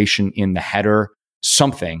information in the header,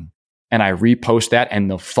 something, and I repost that and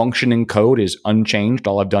the functioning code is unchanged,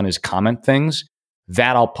 all I've done is comment things,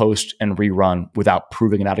 that I'll post and rerun without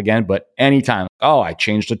proving it out again. But anytime, I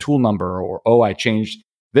changed a tool number, or I changed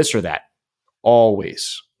this or that,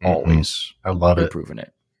 always I love it. Proving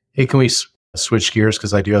it. Hey, can we switch gears?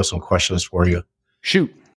 Because I do have some questions for you.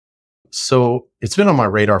 Shoot. So it's been on my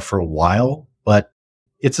radar for a while, but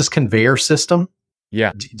it's this conveyor system.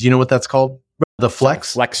 Yeah. Do you know what that's called? The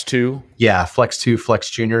Flex? Flex 2. Yeah, Flex 2, Flex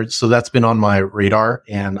Junior. So that's been on my radar.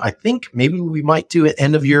 And I think maybe we might do an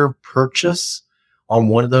end of year purchase on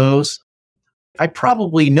one of those. I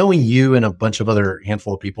probably, knowing you and a bunch of other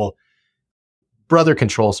handful of people, Brother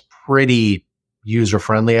Control's pretty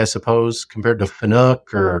user-friendly, I suppose, compared to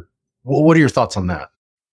Fanuc, or what are your thoughts on that?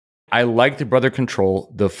 I like the Brother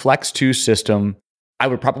Control. The Flex 2 system, I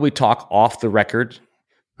would probably talk off the record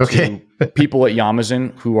to people at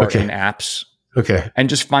Yamazin who are in apps. Okay. And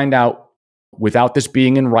just find out, without this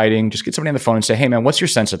being in writing, just get somebody on the phone and say, hey man, what's your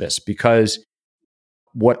sense of this? Because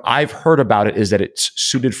what I've heard about it is that it's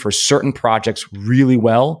suited for certain projects really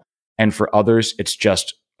well, and for others, it's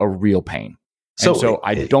just a real pain. So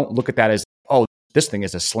I don't look at that as, this thing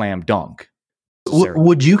is a slam dunk.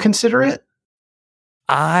 Would you consider it?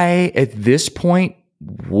 I, at this point,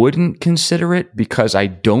 wouldn't consider it, because I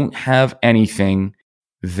don't have anything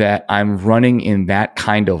that I'm running in that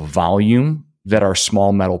kind of volume that are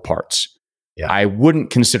small metal parts. Yeah. I wouldn't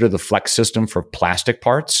consider the Flex system for plastic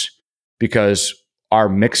parts, because our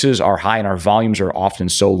mixes are high and our volumes are often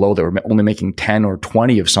so low that we're only making 10 or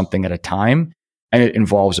 20 of something at a time. And it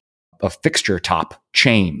involves a fixture top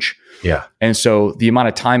change. Yeah. And so the amount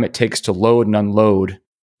of time it takes to load and unload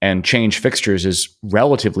and change fixtures is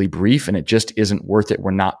relatively brief, and it just isn't worth it.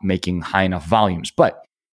 We're not making high enough volumes. But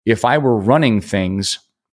if I were running things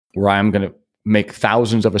where I'm going to make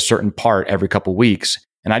thousands of a certain part every couple of weeks,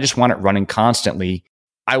 and I just want it running constantly,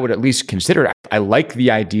 I would at least consider it. I like the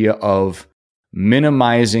idea of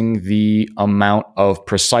minimizing the amount of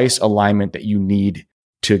precise alignment that you need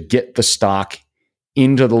to get the stock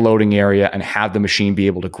into the loading area and have the machine be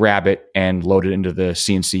able to grab it and load it into the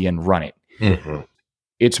CNC and run it. Mm-hmm.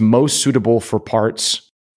 It's most suitable for parts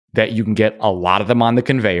that you can get a lot of them on the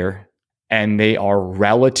conveyor, and they are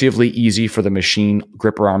relatively easy for the machine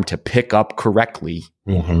gripper arm to pick up correctly.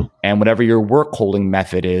 Mm-hmm. And whatever your work holding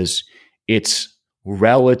method is, it's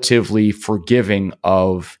relatively forgiving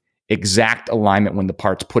of exact alignment when the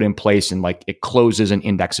part's put in place, and like it closes and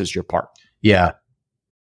indexes your part. Yeah.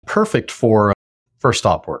 Perfect for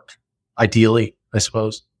stop work, ideally, I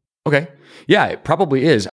suppose. Okay. Yeah, it probably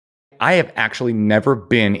is. I have actually never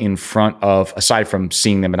been in front of, aside from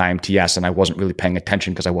seeing them at IMTS, and I wasn't really paying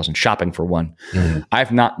attention because I wasn't shopping for one. Mm-hmm.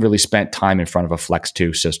 I've not really spent time in front of a Flex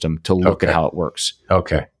 2 system to look at how it works.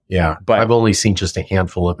 Okay. Yeah. But I've only seen just a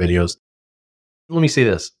handful of videos. Let me say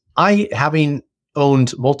this. Having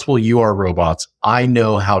owned multiple UR robots, I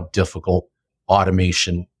know how difficult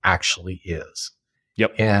automation actually is.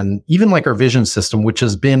 Yep. And even like our vision system, which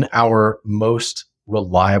has been our most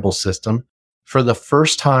reliable system, for the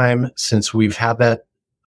first time since we've had that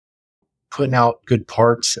putting out good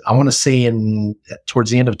parts, I want to say towards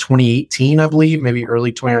the end of 2018, I believe, maybe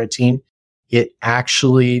early 2019, it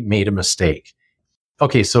actually made a mistake.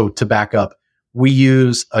 Okay, so to back up, we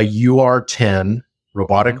use a UR10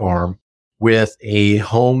 robotic arm with a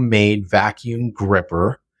homemade vacuum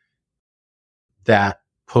gripper that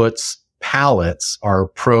puts pallets, our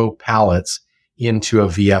Pro pallets, into a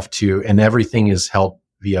VF2, and everything is held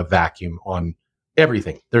via vacuum on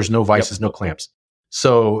everything. There's no vices, no clamps.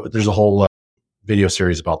 So there's a whole video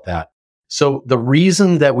series about that. So the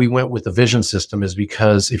reason that we went with the vision system is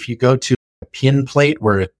because if you go to a pin plate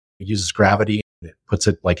where It uses gravity and it puts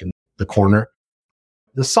it like in the corner.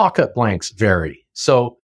 The saw cut blanks vary.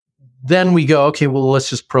 So then we go, okay, well, let's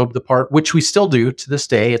just probe the part, which we still do to this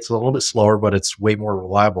day. It's a little bit slower, but it's way more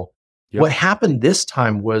reliable. Yep. What happened this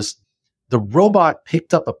time was the robot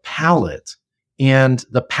picked up a pallet and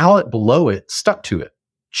the pallet below it stuck to it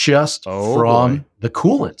just from the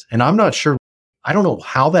coolant. And I'm not sure, I don't know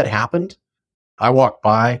how that happened. I walked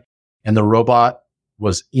by and the robot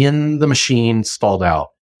was in the machine, stalled out.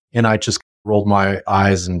 And I just rolled my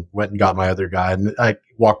eyes and went and got my other guy. And I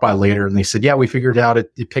walked by later and they said, yeah, we figured out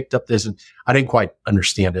it picked up this. And I didn't quite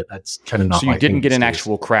understand it. That's kind of not my thing. So you didn't get an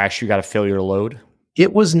actual crash. You got a failure to load?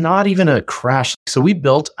 It was not even a crash. So we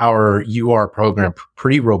built our UR program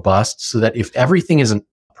pretty robust so that if everything isn't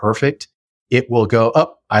perfect, it will go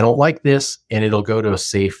up. I don't like this. And it'll go to a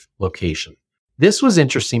safe location. This was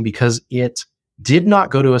interesting because it did not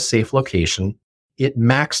go to a safe location. It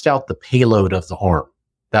maxed out the payload of the arm.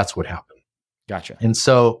 That's what happened. Gotcha. And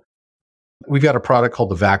so we've got a product called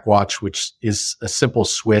the Vac Watch, which is a simple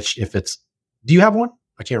switch. Do you have one?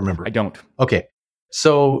 I can't remember. I don't. Okay.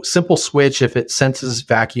 So simple switch, if it senses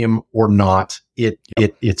vacuum or not,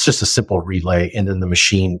 it's just a simple relay. And then the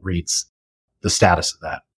machine reads the status of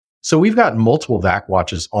that. So we've got multiple Vac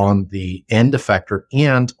Watches on the end effector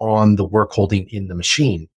and on the work holding in the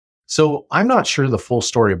machine. So I'm not sure the full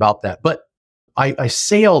story about that, but I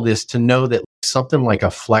say all this to know that something like a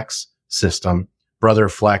Flex system, Brother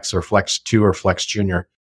Flex or Flex 2 or Flex Junior,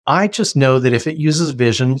 I just know that if it uses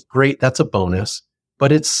vision, great, that's a bonus,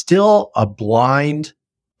 but it's still a blind,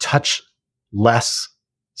 touch-less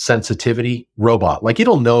sensitivity robot. Like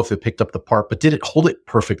it'll know if it picked up the part, but did it hold it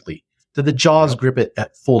perfectly? Did the jaws grip it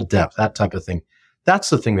at full depth? That type of thing. That's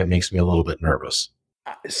the thing that makes me a little bit nervous.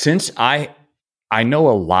 Since I know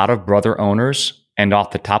a lot of Brother owners, and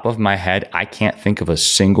off the top of my head, I can't think of a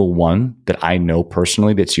single one that I know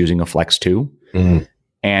personally that's using a Flex 2. Mm-hmm.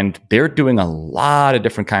 And they're doing a lot of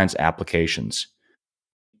different kinds of applications.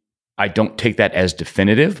 I don't take that as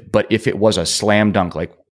definitive, but if it was a slam dunk,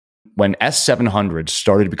 like when S700s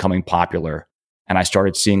started becoming popular and I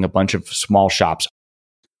started seeing a bunch of small shops,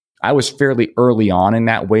 I was fairly early on in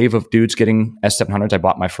that wave of dudes getting S700s. I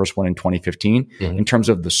bought my first one in 2015 in terms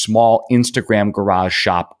of the small Instagram garage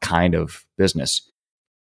shop kind of business.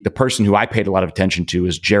 The person who I paid a lot of attention to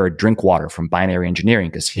is Jared Drinkwater from Binary Engineering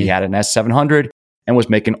because he had an S700 and was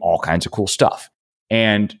making all kinds of cool stuff.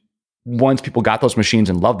 And once people got those machines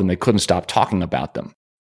and loved them, they couldn't stop talking about them.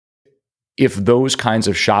 If those kinds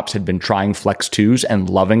of shops had been trying Flex 2s and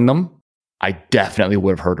loving them, I definitely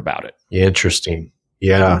would have heard about it. Interesting.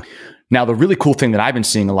 Yeah. Now, the really cool thing that I've been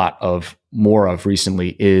seeing a lot of more of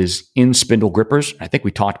recently is in spindle grippers. I think we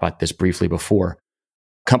talked about this briefly before.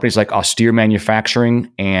 Companies like Austere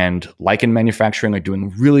Manufacturing and Lycan Manufacturing are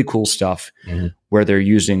doing really cool stuff where they're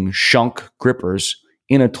using shunk grippers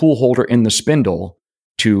in a tool holder in the spindle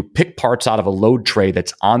to pick parts out of a load tray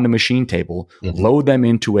that's on the machine table, load them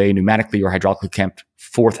into a pneumatically or hydraulically clamped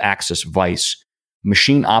fourth axis vise,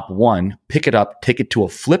 machine op 1, pick it up, take it to a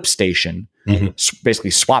flip station,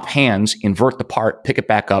 basically swap hands, invert the part, pick it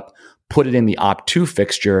back up, put it in the op 2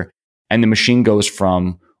 fixture, and the machine goes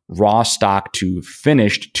from raw stock to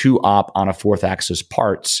finished to op on a fourth axis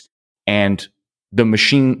parts. And the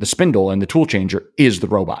machine, the spindle and the tool changer is the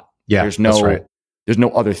robot. Yeah, there's no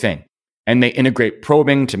other thing. And they integrate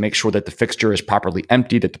probing to make sure that the fixture is properly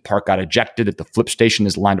empty, that the part got ejected, that the flip station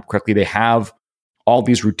is lined up correctly. They have all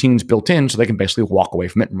these routines built in so they can basically walk away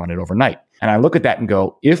from it and run it overnight. And I look at that and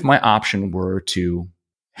go, if my option were to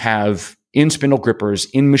have in spindle grippers,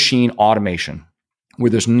 in machine automation,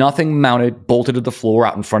 where there's nothing mounted, bolted to the floor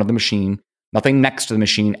out in front of the machine, nothing next to the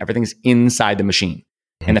machine, everything's inside the machine.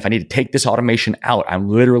 And if I need to take this automation out, I'm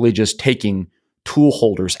literally just taking tool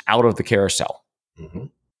holders out of the carousel.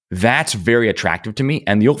 That's very attractive to me.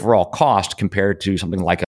 And the overall cost compared to something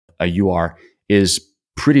like a UR is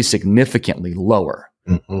pretty significantly lower.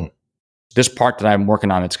 This part that I'm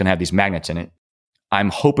working on that's going to have these magnets in it, I'm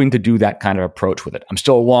hoping to do that kind of approach with it. I'm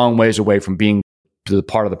still a long ways away from being to the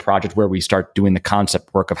part of the project where we start doing the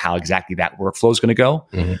concept work of how exactly that workflow is going to go.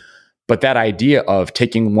 But that idea of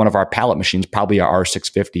taking one of our pallet machines, probably our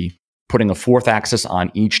R650, putting a fourth axis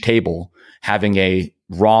on each table, having a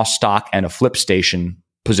raw stock and a flip station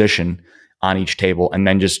position on each table, and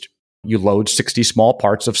then just you load 60 small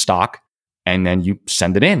parts of stock and then you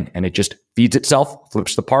send it in and it just feeds itself,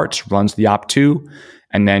 flips the parts, runs the op 2,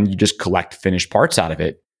 and then you just collect finished parts out of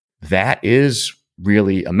it. That is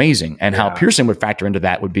really amazing. And how Pearson would factor into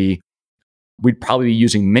that would be, we'd probably be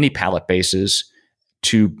using mini pallet bases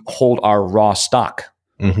to hold our raw stock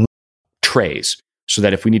trays so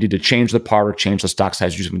that if we needed to change the part or change the stock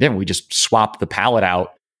size, do something different, we just swap the pallet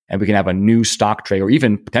out and we can have a new stock tray, or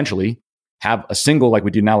even potentially have a single, like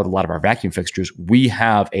we do now with a lot of our vacuum fixtures. We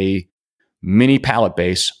have a mini pallet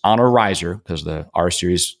base on a riser, because the R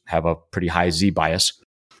series have a pretty high Z bias,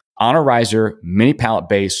 on a riser, mini pallet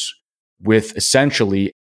base with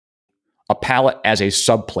essentially a pallet as a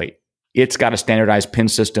subplate. It's got a standardized pin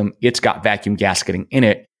system. It's got vacuum gasketing in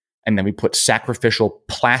it. And then we put sacrificial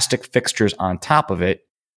plastic fixtures on top of it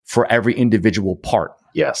for every individual part.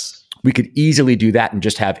 Yes. We could easily do that and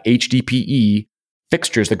just have HDPE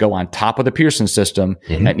fixtures that go on top of the Pearson system,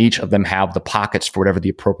 and each of them have the pockets for whatever the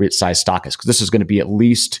appropriate size stock is. Because this is going to be at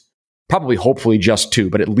least, probably hopefully just two,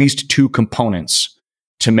 but at least two components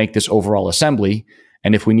to make this overall assembly.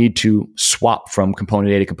 And if we need to swap from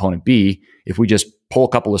component A to component B, if we just pull a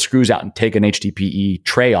couple of screws out and take an HDPE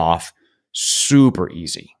tray off, super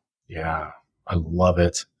easy. Yeah, I love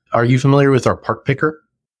it. Are you familiar with our part picker?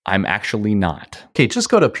 I'm actually not. Okay, just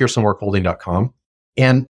go to pearsonworkholding.com,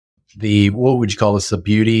 and what would you call this? The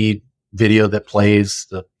beauty video that plays,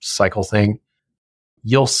 the cycle thing.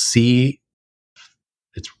 You'll see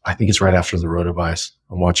I think it's right after the Rotovice.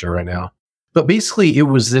 I'm watching it right now. But basically it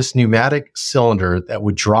was this pneumatic cylinder that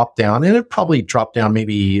would drop down, and it probably dropped down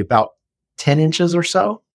maybe about 10 inches or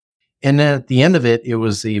so. And then at the end of it, it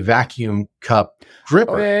was a vacuum cup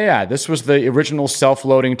gripper. Oh, yeah. This was the original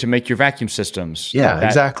self-loading to make your vacuum systems. Yeah,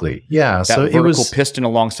 exactly. Yeah. That so vertical it was piston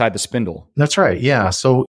alongside the spindle. That's right. Yeah.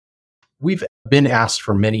 So we've been asked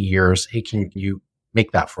for many years, hey, can you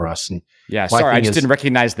make that for us? And yeah, sorry, I just didn't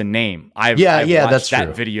recognize the name. I've watched that's that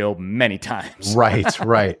true. video many times. Right.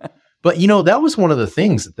 But that was one of the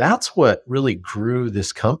things. That's what really grew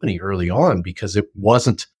this company early on, because it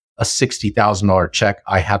wasn't a $60,000 check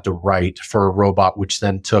I had to write for a robot, which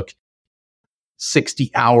then took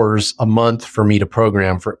 60 hours a month for me to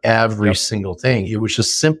program for every single thing. It was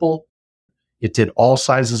just simple. It did all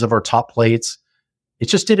sizes of our top plates. It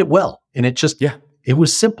just did it well. And it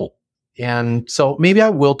was simple. And so maybe I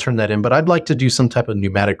will turn that in, but I'd like to do some type of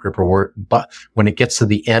pneumatic gripper where, but when it gets to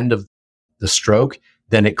the end of the stroke,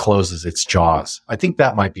 then it closes its jaws. I think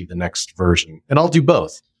that might be the next version. And I'll do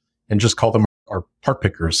both and just call them our part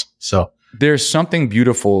pickers. So there's something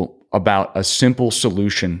beautiful about a simple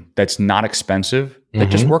solution that's not expensive, that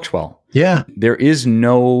just works well. Yeah. There is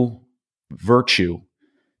no virtue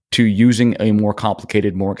to using a more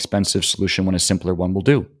complicated, more expensive solution when a simpler one will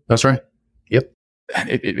do. That's right. Yep.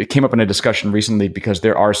 It came up in a discussion recently because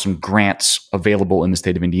there are some grants available in the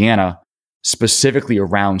state of Indiana specifically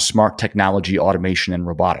around smart technology, automation, and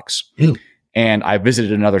robotics. And I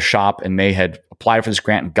visited another shop, and they had applied for this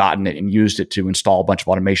grant and gotten it and used it to install a bunch of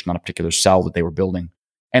automation on a particular cell that they were building.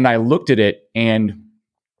 And I looked at it and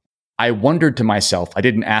I wondered to myself, I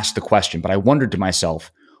didn't ask the question, but I wondered to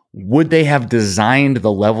myself, would they have designed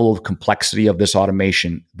the level of complexity of this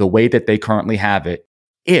automation the way that they currently have it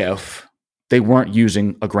if they weren't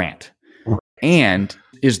using a grant? And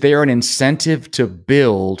is there an incentive to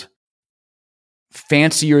build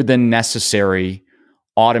fancier than necessary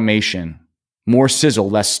automation, more sizzle,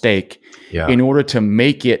 less steak, in order to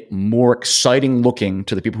make it more exciting looking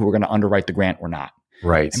to the people who are going to underwrite the grant or not?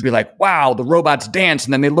 Right. And be like, wow, the robots dance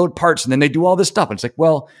and then they load parts and then they do all this stuff. And it's like,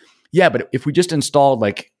 well, yeah, but if we just installed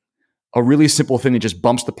like a really simple thing that just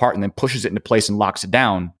bumps the part and then pushes it into place and locks it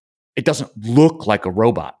down, it doesn't look like a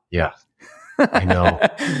robot. Yeah, I know.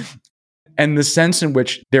 And the sense in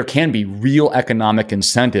which there can be real economic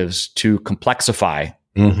incentives to complexify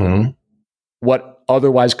what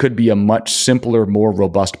otherwise could be a much simpler, more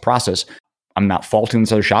robust process. I'm not faulting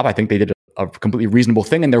this other shop. I think they did a completely reasonable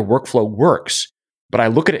thing and their workflow works. But I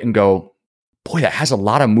look at it and go, boy, that has a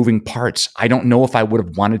lot of moving parts. I don't know if I would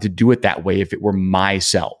have wanted to do it that way if it were my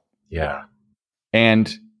cell. Yeah. And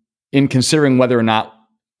in considering whether or not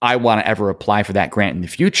I want to ever apply for that grant in the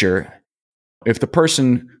future, if the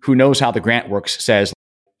person who knows how the grant works says,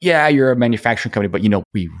 yeah, you're a manufacturing company, but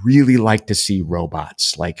we really like to see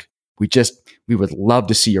robots. Like we would love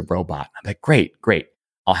to see a robot. I'm like, great.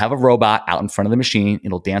 I'll have a robot out in front of the machine.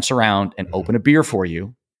 It'll dance around and open a beer for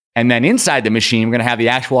you. And then inside the machine, we're going to have the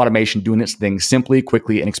actual automation doing its thing simply,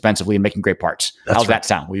 quickly, and expensively and making great parts. How's that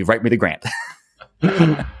sound? Will you write me the grant?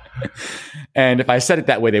 And if I said it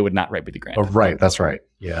that way, they would not write me the grant. Oh, right. That's right.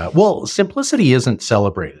 Yeah. Well, simplicity isn't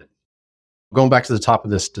celebrated. Going back to the top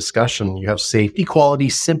of this discussion, you have safety, quality,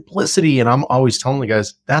 simplicity. And I'm always telling the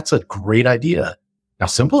guys, that's a great idea. Now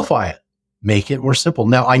simplify it. Make it more simple.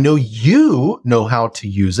 Now, I know you know how to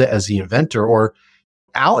use it as the inventor, or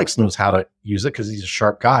Alex knows how to use it because he's a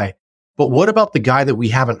sharp guy. But what about the guy that we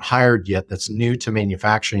haven't hired yet that's new to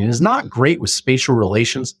manufacturing and is not great with spatial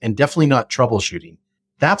relations and definitely not troubleshooting?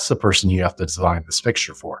 That's the person you have to design this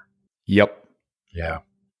fixture for. Yep. Yeah.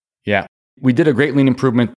 Yeah. We did a great lean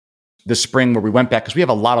improvement this spring where we went back, because we have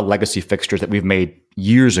a lot of legacy fixtures that we've made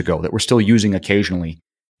years ago that we're still using occasionally.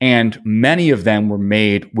 And many of them were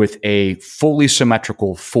made with a fully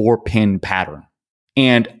symmetrical 4-pin pattern.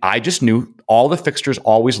 And I just knew all the fixtures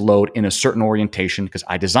always load in a certain orientation because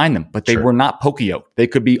I designed them, but they were not poka-yoke. They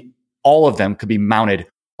could be, all of them could be mounted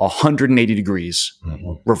 180 degrees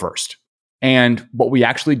reversed. And what we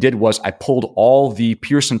actually did was I pulled all the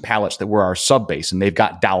Pearson pallets that were our sub base, and they've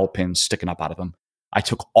got dowel pins sticking up out of them. I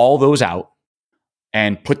took all those out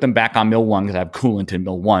and put them back on mill 1 because I have coolant in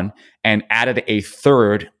mill 1, and added a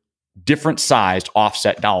third different sized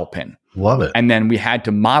offset dowel pin. Love it. And then we had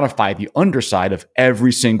to modify the underside of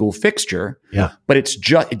every single fixture. Yeah. But it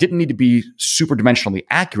didn't need to be super dimensionally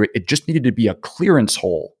accurate. It just needed to be a clearance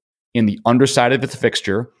hole in the underside of the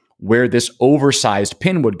fixture where this oversized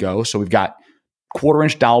pin would go. So we've got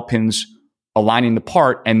 1/4-inch dowel pins aligning the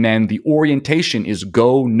part, and then the orientation is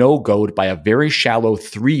go, no-go'd by a very shallow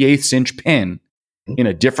 3/8 inch pin in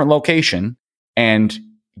a different location, and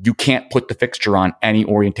you can't put the fixture on any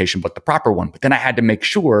orientation but the proper one. But then I had to make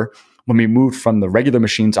sure when we moved from the regular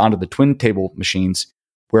machines onto the twin table machines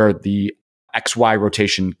where the XY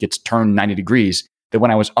rotation gets turned 90 degrees, that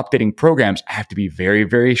when I was updating programs, I have to be very,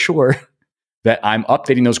 very sure that I'm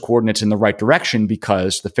updating those coordinates in the right direction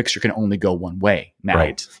because the fixture can only go one way now.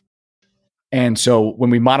 Right. And so when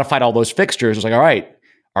we modified all those fixtures, it was like, all right,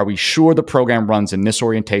 are we sure the program runs in this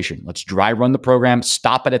orientation? Let's dry run the program,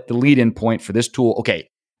 stop it at the lead-in point for this tool. Okay,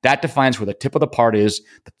 that defines where the tip of the part is.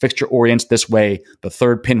 The fixture orients this way. The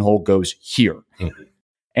third pinhole goes here.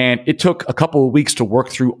 And it took a couple of weeks to work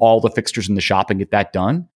through all the fixtures in the shop and get that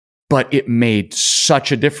done. But it made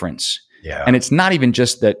such a difference. Yeah. And it's not even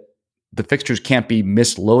just that the fixtures can't be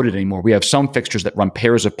misloaded anymore. We have some fixtures that run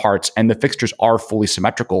pairs of parts, and the fixtures are fully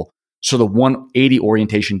symmetrical. So the 180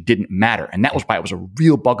 orientation didn't matter. And that was why it was a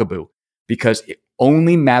real bugaboo, because it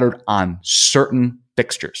only mattered on certain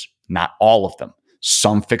fixtures, not all of them.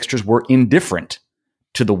 Some fixtures were indifferent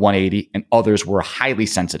to the 180 and others were highly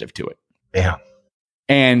sensitive to it. Yeah.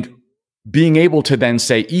 And being able to then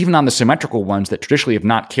say, even on the symmetrical ones that traditionally have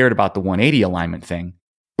not cared about the 180 alignment thing,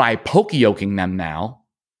 by poka-yoking them now,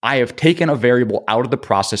 I have taken a variable out of the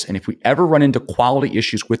process. And if we ever run into quality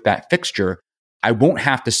issues with that fixture, I won't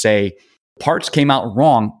have to say parts came out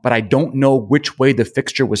wrong, but I don't know which way the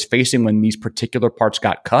fixture was facing when these particular parts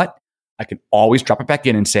got cut. I can always drop it back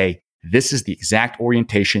in and say, this is the exact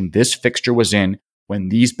orientation this fixture was in when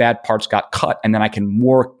these bad parts got cut. And then I can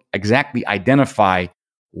more exactly identify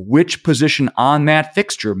which position on that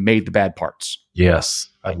fixture made the bad parts. Yes,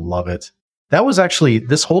 I love it. That was actually,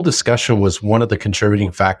 this whole discussion was one of the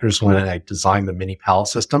contributing factors when I designed the mini pallet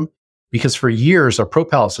system. Because for years, our Pro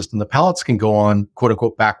pallet system, the pallets can go on quote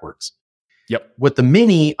unquote backwards. Yep. With the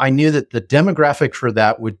mini, I knew that the demographic for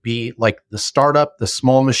that would be like the startup, the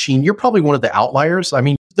small machine. You're probably one of the outliers. I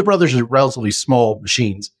mean, the Brothers are relatively small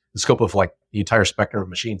machines, the scope of like the entire spectrum of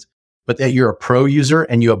machines, but that you're a pro user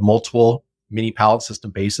and you have multiple mini pallet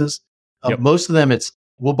system bases. Most of them,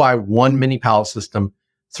 we'll buy one mini pallet system,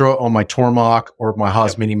 throw it on my Tormach or my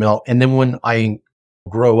Haas mini mill. And then when I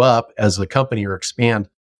grow up as a company or expand,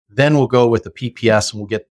 then we'll go with the PPS and we'll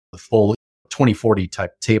get the full 2040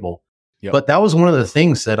 type table. Yep. But that was one of the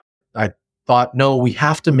things that I thought, no, we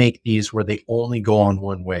have to make these where they only go on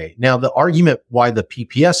one way. Now, the argument why the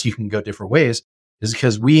PPS you can go different ways is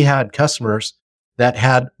because we had customers that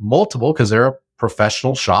had multiple, because they're a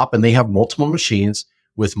professional shop and they have multiple machines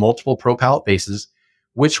with multiple Pro pallet bases,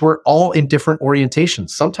 which were all in different orientations,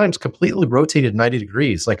 sometimes completely rotated 90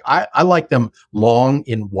 degrees. Like I like them long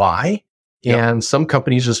in Y. Yep. And some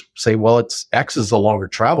companies just say, well, it's X is the longer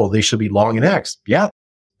travel. They should be long in X. Yeah,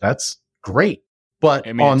 that's great. But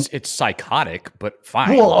I mean, it's psychotic, but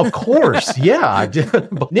fine. Well, of course. Yeah.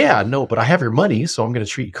 But I have your money, so I'm going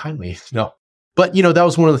to treat you kindly. No. But, that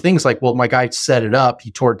was one of the things like, well, my guy set it up. He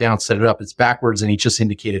tore it down, set it up. It's backwards, and he just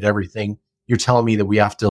indicated everything. You're telling me that we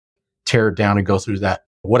have to tear it down and go through that,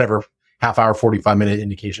 whatever, half hour, 45-minute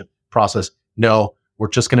indication process. No, we're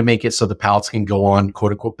just going to make it so the pallets can go on,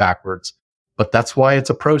 quote unquote, backwards. But that's why it's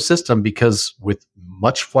a pro system, because with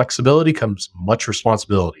much flexibility comes much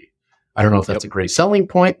responsibility. I don't know if that's a great selling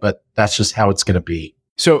point, but that's just how it's going to be.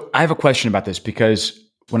 So I have a question about this, because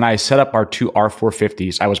when I set up our two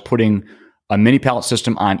R450s, I was putting a mini pallet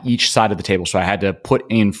system on each side of the table. So I had to put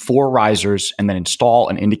in 4 risers and then install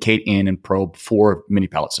and indicate in and probe 4 mini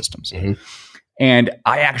pallet systems. Mm-hmm. And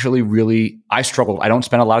I struggled. I don't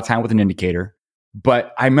spend a lot of time with an indicator.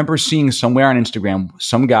 But I remember seeing somewhere on Instagram,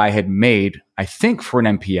 some guy had made, I think for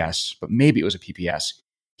an MPS, but maybe it was a PPS.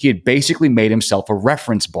 He had basically made himself a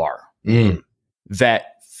reference bar that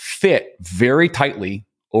fit very tightly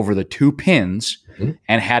over the 2 pins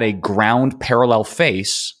and had a ground parallel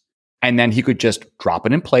face. And then he could just drop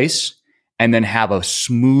it in place and then have a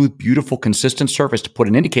smooth, beautiful, consistent surface to put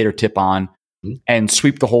an indicator tip on and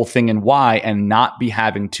sweep the whole thing in Y and not be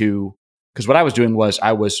having to, because what I was doing was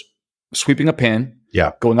I was sweeping a pin,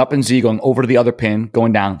 going up in Z, going over to the other pin,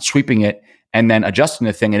 going down, sweeping it, and then adjusting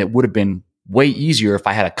the thing. And it would have been way easier if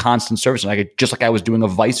I had a constant surface and I could, just like I was doing a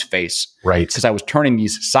vice face. Right. Because I was turning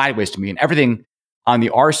these sideways to me, and everything on the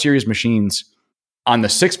R series machines, on the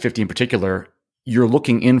 650 in particular, you're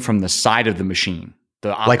looking in from the side of the machine.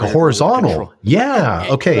 Like a horizontal. Yeah.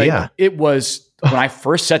 Okay. It was, when I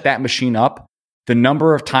first set that machine up, the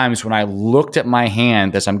number of times when I looked at my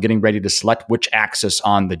hand as I'm getting ready to select which axis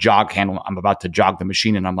on the jog handle, I'm about to jog the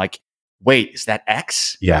machine, and I'm like, wait, is that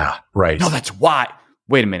X? Yeah. Right. No, that's Y.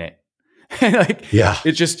 Wait a minute.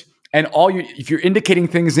 It's just, and if you're indicating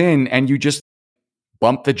things in and you just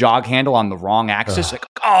bump the jog handle on the wrong axis, like,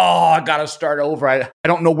 oh, I got to start over. I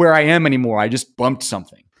don't know where I am anymore. I just bumped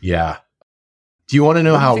something. Yeah. Do you want to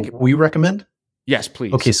know how we recommend? Yes,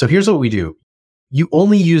 please. Okay. So here's what we do. You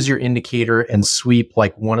only use your indicator and sweep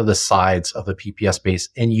like one of the sides of the PPS base,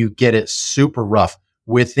 and you get it super rough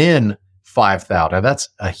within 5 thou. Now that's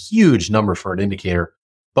a huge number for an indicator,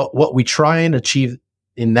 but what we try and achieve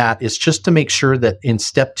in that is just to make sure that in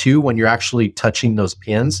step 2, when you're actually touching those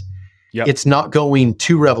pins, it's not going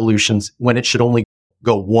 2 revolutions when it should only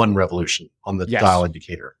go 1 revolution on the dial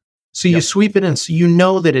indicator. So you sweep it in, so you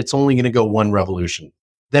know that it's only going to go 1 revolution.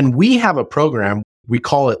 Then we have a program, we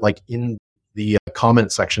call it, like in the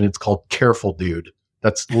comment section, it's called Careful Dude.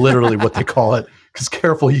 That's literally what they call it, because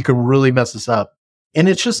careful, you can really mess this up. And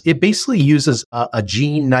it basically uses a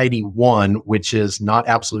G91, which is not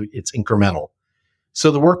absolute, it's incremental.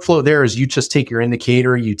 So the workflow there is you just take your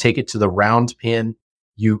indicator, you take it to the round pin,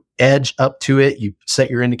 you edge up to it, you set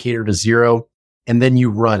your indicator to 0, and then you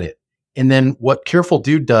run it. And then what Careful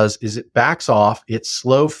Dude does is it backs off, it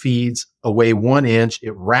slow feeds away 1 inch,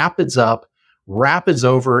 it rapids up, rapids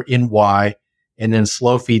over in Y, and then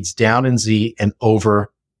slow feeds down in Z and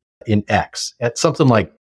over in X at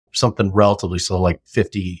something relatively slow, like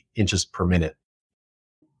 50 inches per minute.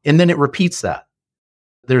 And then it repeats that.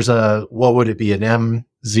 There's what would it be? An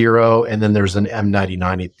M0, and then there's an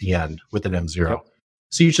M99 at the end with an M0. Yep.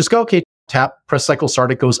 So you just go, okay, tap, press cycle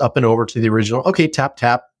start. It goes up and over to the original. Okay, tap,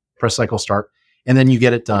 press cycle start. And then you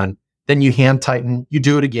get it done. Then you hand tighten, you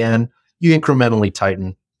do it again, you incrementally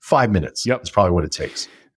tighten. 5 minutes. Yep. That's probably what it takes.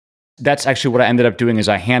 That's actually what I ended up doing is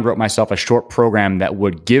I hand wrote myself a short program that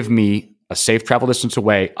would give me a safe travel distance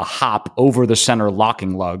away, a hop over the center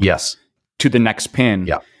locking lug to the next pin.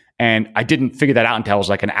 Yeah. And I didn't figure that out until I was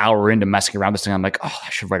like an hour into messing around this thing. I'm like, oh, I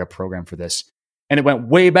should write a program for this. And it went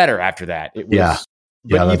way better after that. It was,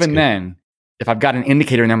 but even then, if I've got an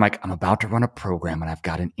indicator and I'm like, I'm about to run a program and I've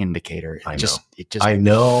got an indicator. I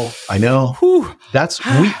know. Whew.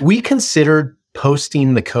 We considered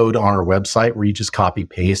posting the code on our website where you just copy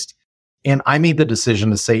paste. And I made the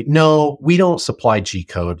decision to say, no, we don't supply G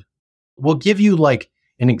code. We'll give you like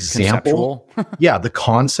an example. The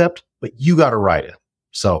concept, but you got to write it.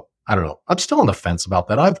 So I don't know. I'm still on the fence about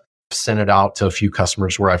that. I've sent it out to a few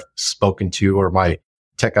customers where I've spoken to, or my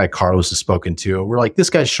tech guy Carlos has spoken to. We're like,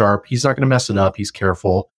 this guy's sharp. He's not going to mess it up. He's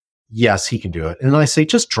careful. Yes, he can do it. And then I say,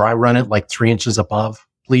 just dry run it like 3 inches above,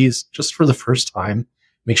 please, just for the first time.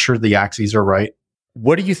 Make sure the axes are right.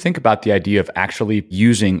 What do you think about the idea of actually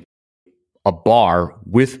using a bar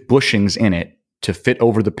with bushings in it to fit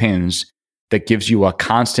over the pins that gives you a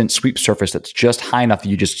constant sweep surface that's just high enough that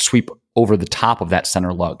you just sweep over the top of that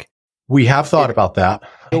center lug? We have thought about that.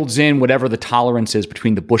 Builds in whatever the tolerance is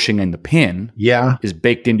between the bushing and the pin. Is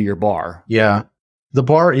baked into your bar. Yeah. The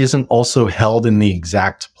bar isn't also held in the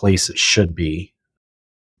exact place it should be.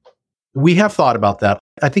 We have thought about that.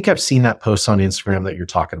 I think I've seen that post on Instagram that you're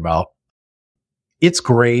talking about. It's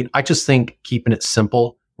great. I just think keeping it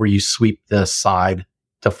simple where you sweep the side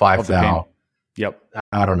to 5 thou. Yep.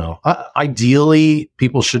 I don't know. Ideally,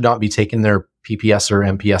 people should not be taking their PPS or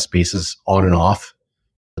MPS bases on and off.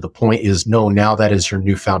 The point is, no, now that is your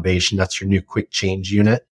new foundation. That's your new quick change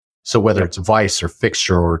unit. So whether it's vice or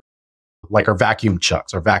fixture or like our vacuum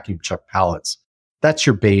chucks, our vacuum chuck pallets, that's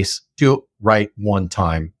your base. Do it right one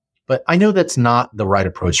time. But I know that's not the right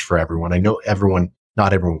approach for everyone. I know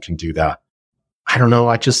not everyone can do that. I don't know.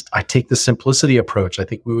 I take the simplicity approach. I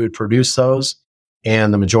think we would produce those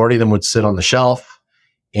and the majority of them would sit on the shelf.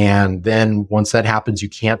 And then once that happens, you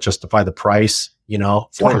can't justify the price,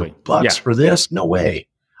 $400 for this. No way.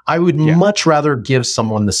 I would much rather give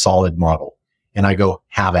someone the solid model and I go,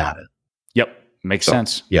 have at it. Yep. Makes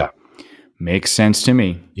sense. Yeah. Makes sense to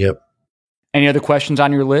me. Yep. Any other questions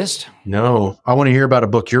on your list? No. I want to hear about a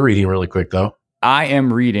book you're reading really quick, though. I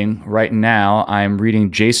am reading right now, I'm reading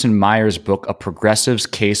Jason Meyer's book, A Progressive's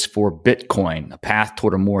Case for Bitcoin, A Path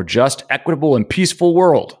Toward a More Just, Equitable, and Peaceful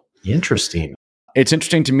World. Interesting. It's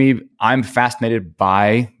interesting to me. I'm fascinated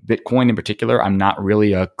by Bitcoin in particular. I'm not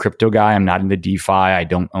really a crypto guy. I'm not into DeFi. I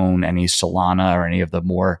don't own any Solana or any of the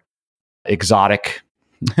more exotic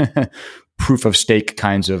proof of stake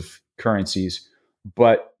kinds of currencies.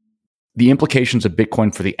 But the implications of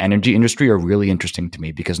Bitcoin for the energy industry are really interesting to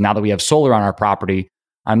me, because now that we have solar on our property,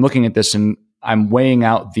 I'm looking at this and I'm weighing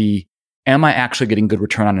out am I actually getting good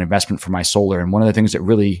return on investment for my solar? And one of the things that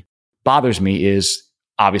really bothers me is,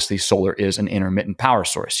 obviously, solar is an intermittent power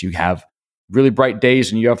source. You have really bright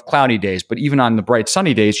days and you have cloudy days, but even on the bright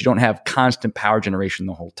sunny days, you don't have constant power generation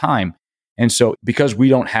the whole time. And so because we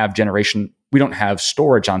don't have generation, we don't have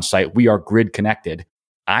storage on site, we are grid connected.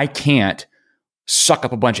 I can't suck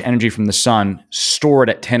up a bunch of energy from the sun, store it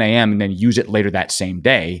at 10 a.m., and then use it later that same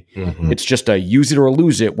day. Mm-hmm. It's just a use it or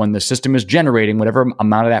lose it. When the system is generating whatever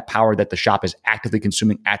amount of that power that the shop is actively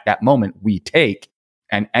consuming at that moment, we take,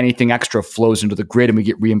 and anything extra flows into the grid and we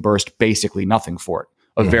get reimbursed basically nothing for it.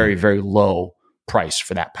 A very, very low price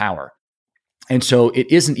for that power. And so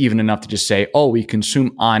it isn't even enough to just say, oh, we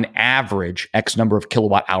consume on average X number of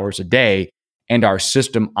kilowatt hours a day, and our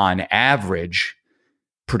system on average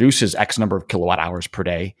produces X number of kilowatt hours per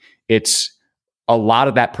day. It's a lot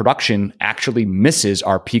of that production actually misses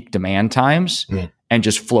our peak demand times and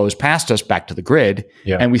just flows past us back to the grid.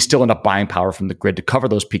 Yeah. And we still end up buying power from the grid to cover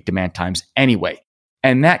those peak demand times anyway.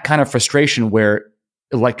 And that kind of frustration, where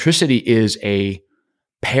electricity is a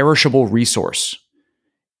perishable resource.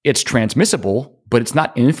 It's transmissible, but it's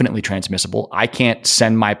not infinitely transmissible. I can't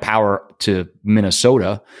send my power to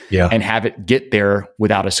Minnesota and have it get there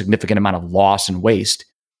without a significant amount of loss and waste.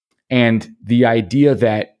 And the idea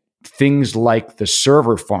that things like the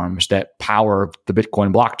server farms that power the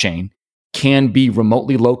Bitcoin blockchain can be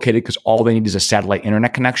remotely located because all they need is a satellite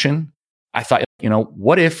internet connection. I thought,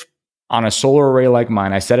 what if on a solar array like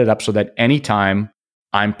mine, I set it up so that anytime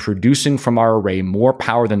I'm producing from our array more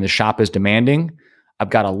power than the shop is demanding, I've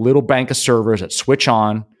got a little bank of servers that switch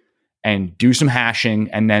on and do some hashing.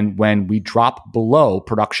 And then when we drop below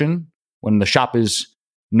production, when the shop is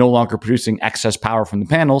no longer producing excess power from the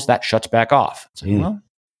panels, that shuts back off. Well,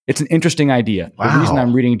 it's an interesting idea. Wow. The reason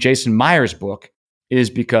I'm reading Jason Meyer's book is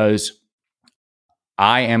because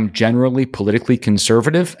I am generally politically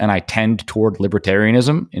conservative and I tend toward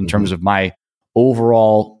libertarianism in terms of my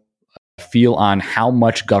overall feel on how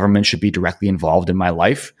much government should be directly involved in my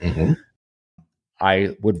life.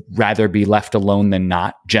 I would rather be left alone than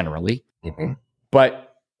not, generally.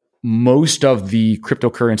 But most of the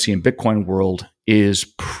cryptocurrency and Bitcoin world is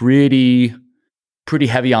pretty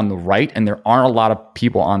heavy on the right, and there aren't a lot of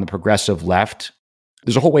people on the progressive left.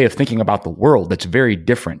 There's a whole way of thinking about the world that's very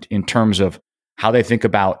different in terms of how they think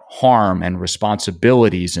about harm and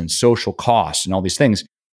responsibilities and social costs and all these things.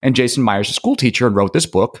 And Jason Meyer's a school teacher and wrote this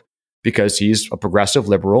book because he's a progressive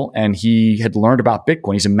liberal and he had learned about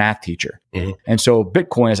Bitcoin. He's a math teacher. And so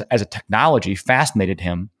Bitcoin as a technology fascinated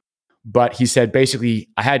him. But he said, basically,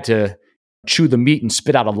 I had to chew the meat and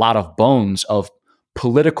spit out a lot of bones of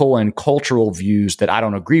political and cultural views that I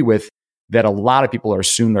don't agree with, that a lot of people are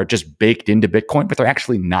assumed are just baked into Bitcoin, but they're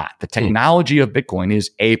actually not. The technology of Bitcoin is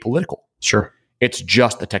apolitical. Sure. It's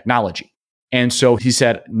just the technology. And so he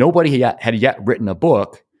said, nobody had yet written a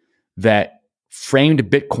book that framed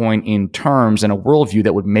Bitcoin in terms and a worldview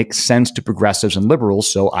that would make sense to progressives and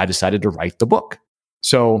liberals. So I decided to write the book.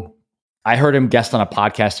 So I heard him guest on a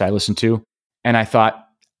podcast that I listened to, and I thought,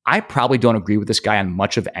 I probably don't agree with this guy on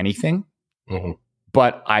much of anything,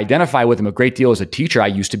 but I identify with him a great deal as a teacher. I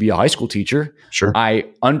used to be a high school teacher. Sure. I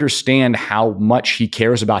understand how much he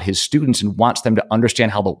cares about his students and wants them to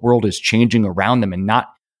understand how the world is changing around them and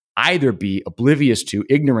not either be oblivious to,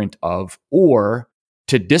 ignorant of, or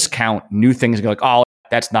to discount new things and go like, oh,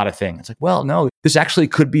 that's not a thing. It's like, well, no, this actually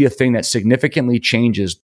could be a thing that significantly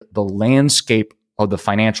changes the landscape of the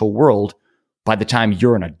financial world by the time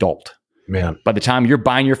you're an adult. Man. By the time you're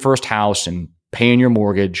buying your first house and paying your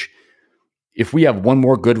mortgage, if we have one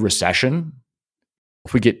more good recession,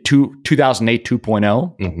 if we get 2008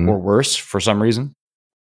 2.0 or worse for some reason,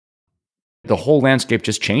 the whole landscape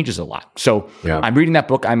just changes a lot. So I'm reading that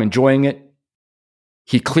book. I'm enjoying it.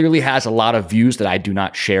 He clearly has a lot of views that I do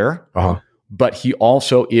not share, but he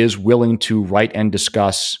also is willing to write and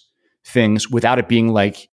discuss things without it being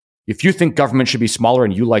like, if you think government should be smaller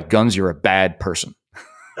and you like guns, you're a bad person.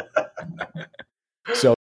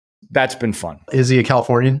 So that's been fun. Is he a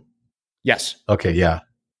Californian? Yes. Okay. Yeah.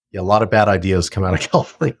 A lot of bad ideas come out of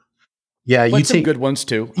California. Yeah, But you some take good ones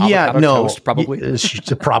too. yeah, Avocado no, toast, probably.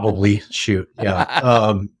 probably shoot.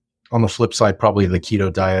 Yeah. On the flip side, probably the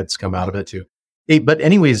keto diets come out of it too. Hey, but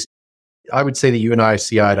anyways, I would say that you and I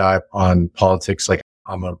see eye to eye on politics. Like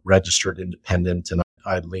I'm a registered independent, and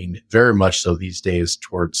I lean very much so these days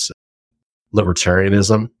towards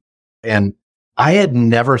libertarianism. And I had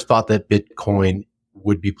never thought that Bitcoin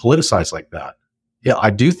would be politicized like that. Yeah, I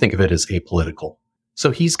do think of it as apolitical.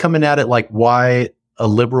 So he's coming at it like why a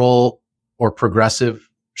liberal or progressive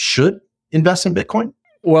should invest in Bitcoin?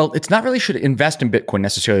 Well, it's not really should invest in Bitcoin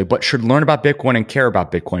necessarily, but should learn about Bitcoin and care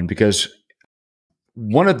about Bitcoin, because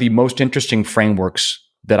one of the most interesting frameworks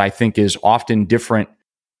that I think is often different.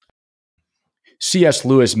 C.S.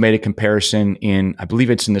 Lewis made a comparison in, I believe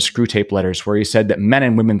it's in the Screw Tape Letters, where he said that men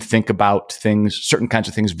and women think about things, certain kinds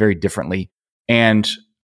of things very differently. And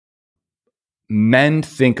men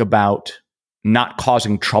think about not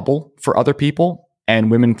causing trouble for other people,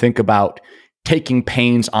 and women think about taking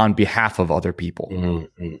pains on behalf of other people.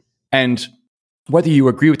 Mm-hmm. And whether you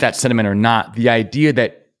agree with that sentiment or not, the idea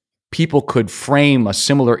that people could frame a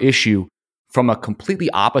similar issue from a completely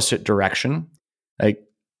opposite direction, like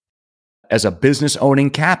as a business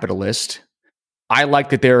owning capitalist, I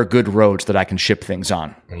like that there are good roads that I can ship things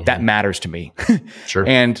on. Mm-hmm. That matters to me. Sure.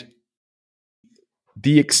 And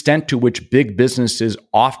the extent to which big businesses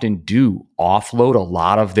often do offload a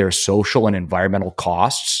lot of their social and environmental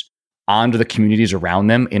costs onto the communities around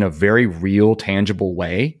them in a very real, tangible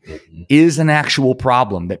way is an actual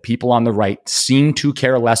problem that people on the right seem to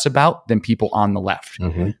care less about than people on the left.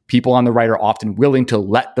 Mm-hmm. People on the right are often willing to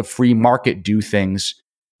let the free market do things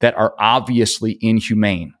that are obviously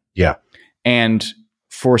inhumane. Yeah. And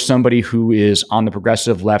for somebody who is on the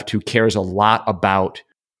progressive left, who cares a lot about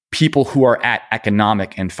people who are at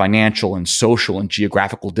economic and financial and social and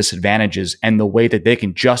geographical disadvantages and the way that they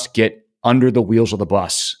can just get under the wheels of the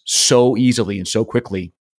bus so easily and so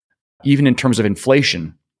quickly, even in terms of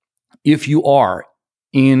inflation, if you are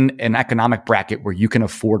in an economic bracket where you can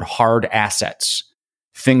afford hard assets,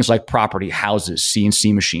 things like property, houses,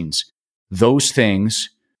 CNC machines, those things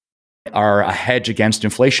are a hedge against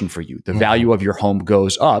inflation for you. The value of your home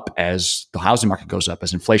goes up as the housing market goes up,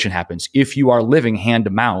 as inflation happens. If you are living hand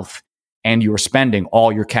to mouth and you're spending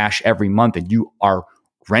all your cash every month and you are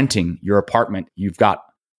renting your apartment, you've got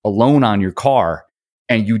a loan on your car,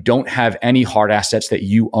 and you don't have any hard assets that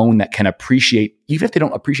you own that can appreciate, even if they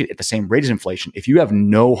don't appreciate at the same rate as inflation, if you have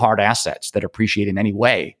no hard assets that appreciate in any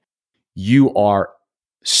way, you are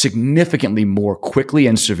significantly more quickly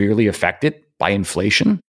and severely affected by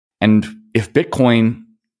inflation. And if Bitcoin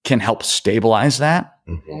can help stabilize that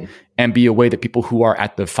and be a way that people who are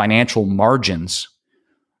at the financial margins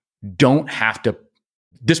don't have to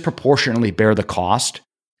disproportionately bear the cost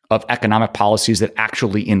of economic policies that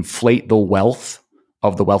actually inflate the wealth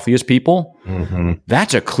of the wealthiest people,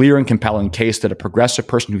 that's a clear and compelling case that a progressive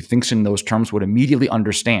person who thinks in those terms would immediately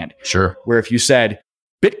understand. Sure. Where if you said,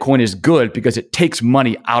 Bitcoin is good because it takes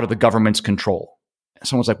money out of the government's control,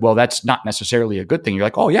 someone's like, well, that's not necessarily a good thing. You're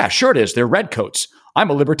like, oh yeah, sure it is. They're redcoats. I'm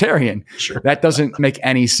a libertarian. Sure. That doesn't make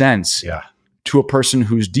any sense to a person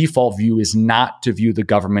whose default view is not to view the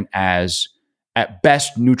government as at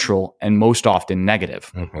best neutral and most often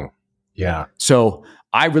negative. Yeah. So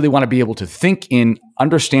I really want to be able to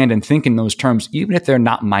understand and think in those terms, even if they're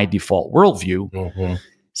not my default worldview,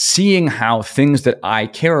 seeing how things that I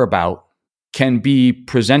care about can be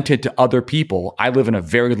presented to other people. I live in a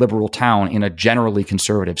very liberal town in a generally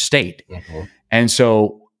conservative state. And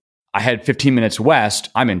so I had 15 minutes west,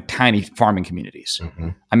 I'm in tiny farming communities.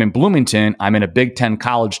 I'm in Bloomington, I'm in a Big Ten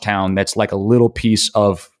college town that's like a little piece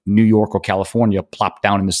of New York or California plopped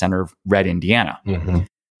down in the center of red Indiana.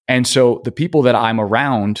 And so the people that I'm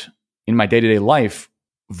around in my day-to-day life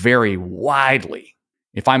vary widely.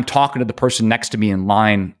 If I'm talking to the person next to me in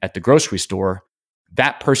line at the grocery store,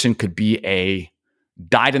 that person could be a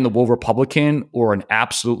dyed-in-the-wool Republican or an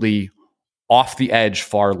absolutely off-the-edge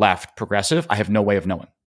far-left progressive. I have no way of knowing.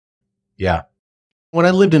 Yeah. When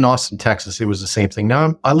I lived in Austin, Texas, it was the same thing.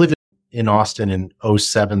 Now I lived in Austin in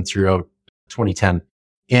 07 through 2010.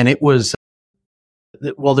 And it was,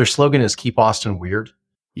 well, their slogan is keep Austin weird.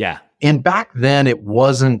 Yeah. And back then it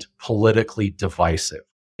wasn't politically divisive.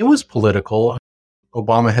 It was political.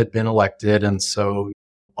 Obama had been elected. And so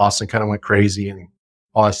Austin kind of went crazy and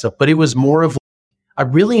all that stuff. But it was more of, I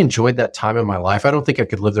really enjoyed that time in my life. I don't think I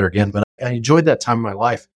could live there again, but I enjoyed that time in my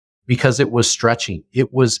life because it was stretching.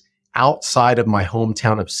 It was outside of my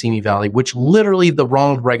hometown of Simi Valley, which literally the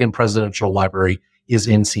Ronald Reagan Presidential Library is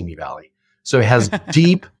in Simi Valley. So it has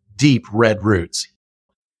deep, deep red roots.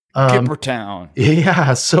 Kipper Town.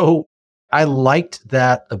 Yeah. So I liked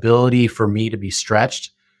that ability for me to be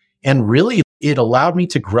stretched. And really, it allowed me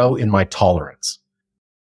to grow in my tolerance,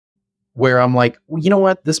 where I'm like, well, you know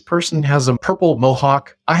what? This person has a purple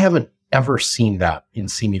mohawk. I haven't ever seen that in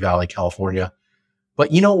Simi Valley, California.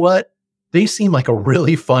 But you know what? They seem like a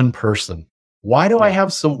really fun person. Why do I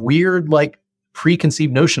have some weird, like,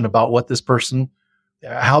 preconceived notion about what this person,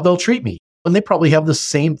 how they'll treat me? And they probably have the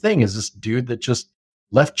same thing as this dude that just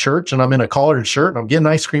left church and I'm in a collared shirt and I'm getting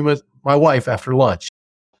ice cream with my wife after lunch.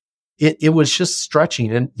 It was just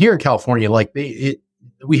stretching. And here in California, like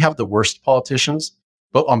we have the worst politicians,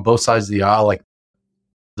 but on both sides of the aisle, like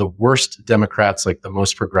the worst Democrats, like the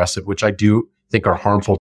most progressive, which I do think are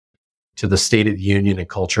harmful to the State of the Union and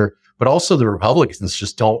culture, but also the Republicans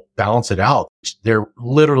just don't balance it out. They're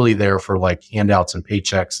literally there for like handouts and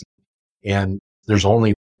paychecks. And there's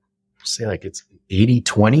only, say, like it's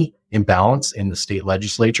 80-20 imbalance in the state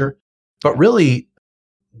legislature. But really,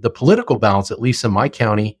 the political balance, at least in my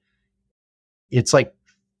county, it's like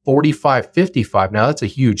 45-55. Now that's a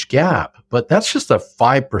huge gap, but that's just a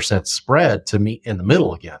 5% spread to meet in the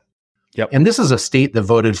middle again. Yep. And this is a state that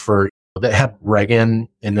voted for, that had Reagan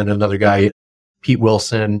and then another guy, Pete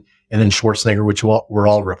Wilson, and then Schwarzenegger, which were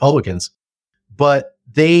all Republicans. But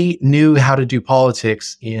they knew how to do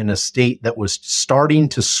politics in a state that was starting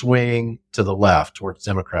to swing to the left towards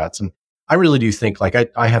Democrats. And I really do think, like,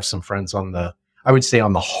 I have some friends on the, I would say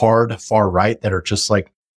on the hard far right that are just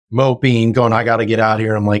like moping, going, I got to get out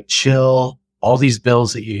here. I'm like, chill. All these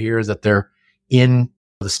bills that you hear that they're in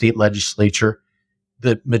the state legislature,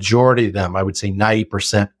 the majority of them, I would say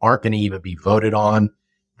 90%, aren't going to even be voted on.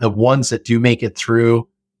 The ones that do make it through,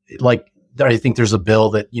 like, I think there's a bill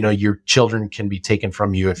that, you know, your children can be taken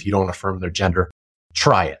from you if you don't affirm their gender.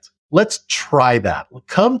 Try it. Let's try that.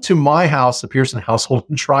 Come to my house, the Pearson household,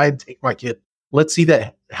 and try and take my kid. Let's see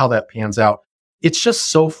how that pans out. It's just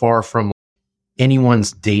so far from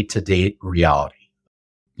anyone's day-to-day reality.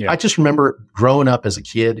 Yeah. I just remember growing up as a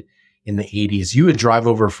kid in the 80s, you would drive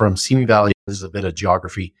over from Simi Valley. This is a bit of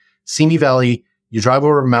geography. Simi Valley, you drive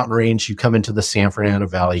over a mountain range, you come into the San Fernando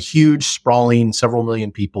Valley, huge, sprawling, several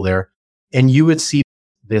million people there. And you would see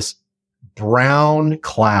this brown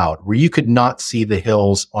cloud where you could not see the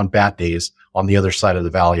hills on bad days on the other side of the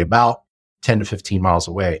valley, about 10 to 15 miles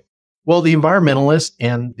away. Well, the environmentalists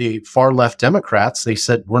and the far left Democrats, they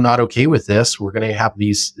said, we're not okay with this. We're going to have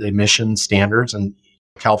these emission standards, and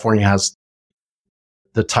California has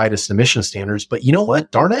the tightest emission standards. But you know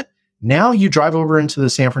what? Darn it. Now you drive over into the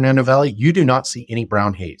San Fernando Valley, you do not see any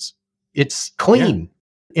brown haze. It's clean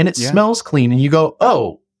and it smells clean. And you go,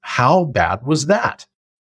 oh, how bad was that?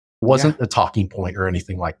 It wasn't a talking point or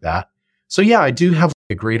anything like that. So yeah, I do have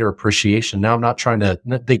a greater appreciation. Now I'm not trying to,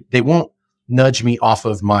 they won't nudge me off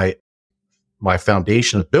of my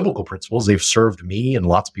foundation of biblical principles. They've served me and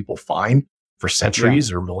lots of people fine for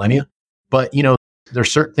centuries or millennia. But, you know,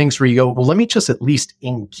 there's certain things where you go, well, let me just at least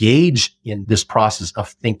engage in this process of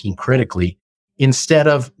thinking critically instead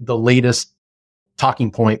of the latest talking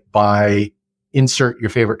point by insert your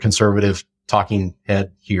favorite conservative talking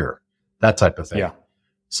head here, that type of thing. Yeah.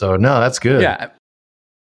 So no, that's good. Yeah.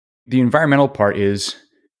 The environmental part is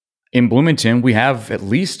in Bloomington, we have at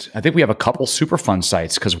least, I think we have a couple Superfund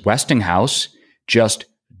sites because Westinghouse just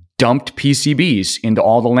dumped PCBs into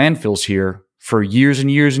all the landfills here for years and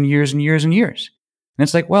years and years and years and years. And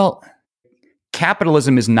it's like, well,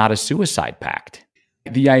 capitalism is not a suicide pact.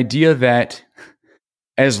 The idea that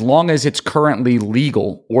as long as it's currently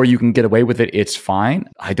legal or you can get away with it, it's fine.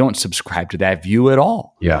 I don't subscribe to that view at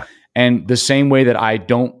all. Yeah. And the same way that I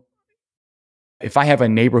don't, if I have a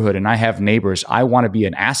neighborhood and I have neighbors, I want to be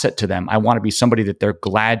an asset to them. I want to be somebody that they're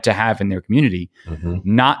glad to have in their community,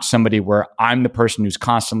 not somebody where I'm the person who's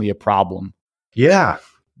constantly a problem. Yeah.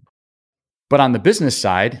 But on the business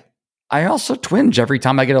side, I also twinge every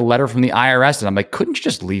time I get a letter from the IRS and I'm like, couldn't you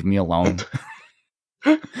just leave me alone?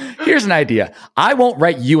 Here's an idea. I won't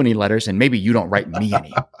write you any letters and maybe you don't write me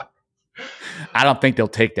any. I don't think they'll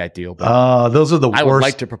take that deal. But those are the worst. I would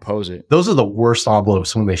like to propose it. Those are the worst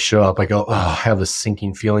envelopes when they show up. I go, oh, I have this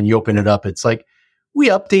sinking feeling. You open it up. It's like, we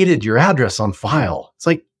updated your address on file. It's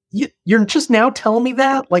like, you're just now telling me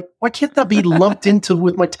that? Like, why can't that be lumped into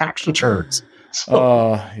with my tax returns?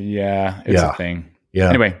 Yeah, it's a thing. Yeah.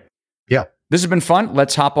 Anyway. Yeah. This has been fun.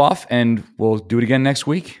 Let's hop off and we'll do it again next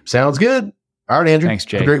week. Sounds good. All right, Andrew. Thanks,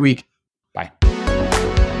 Jay. Have a great week.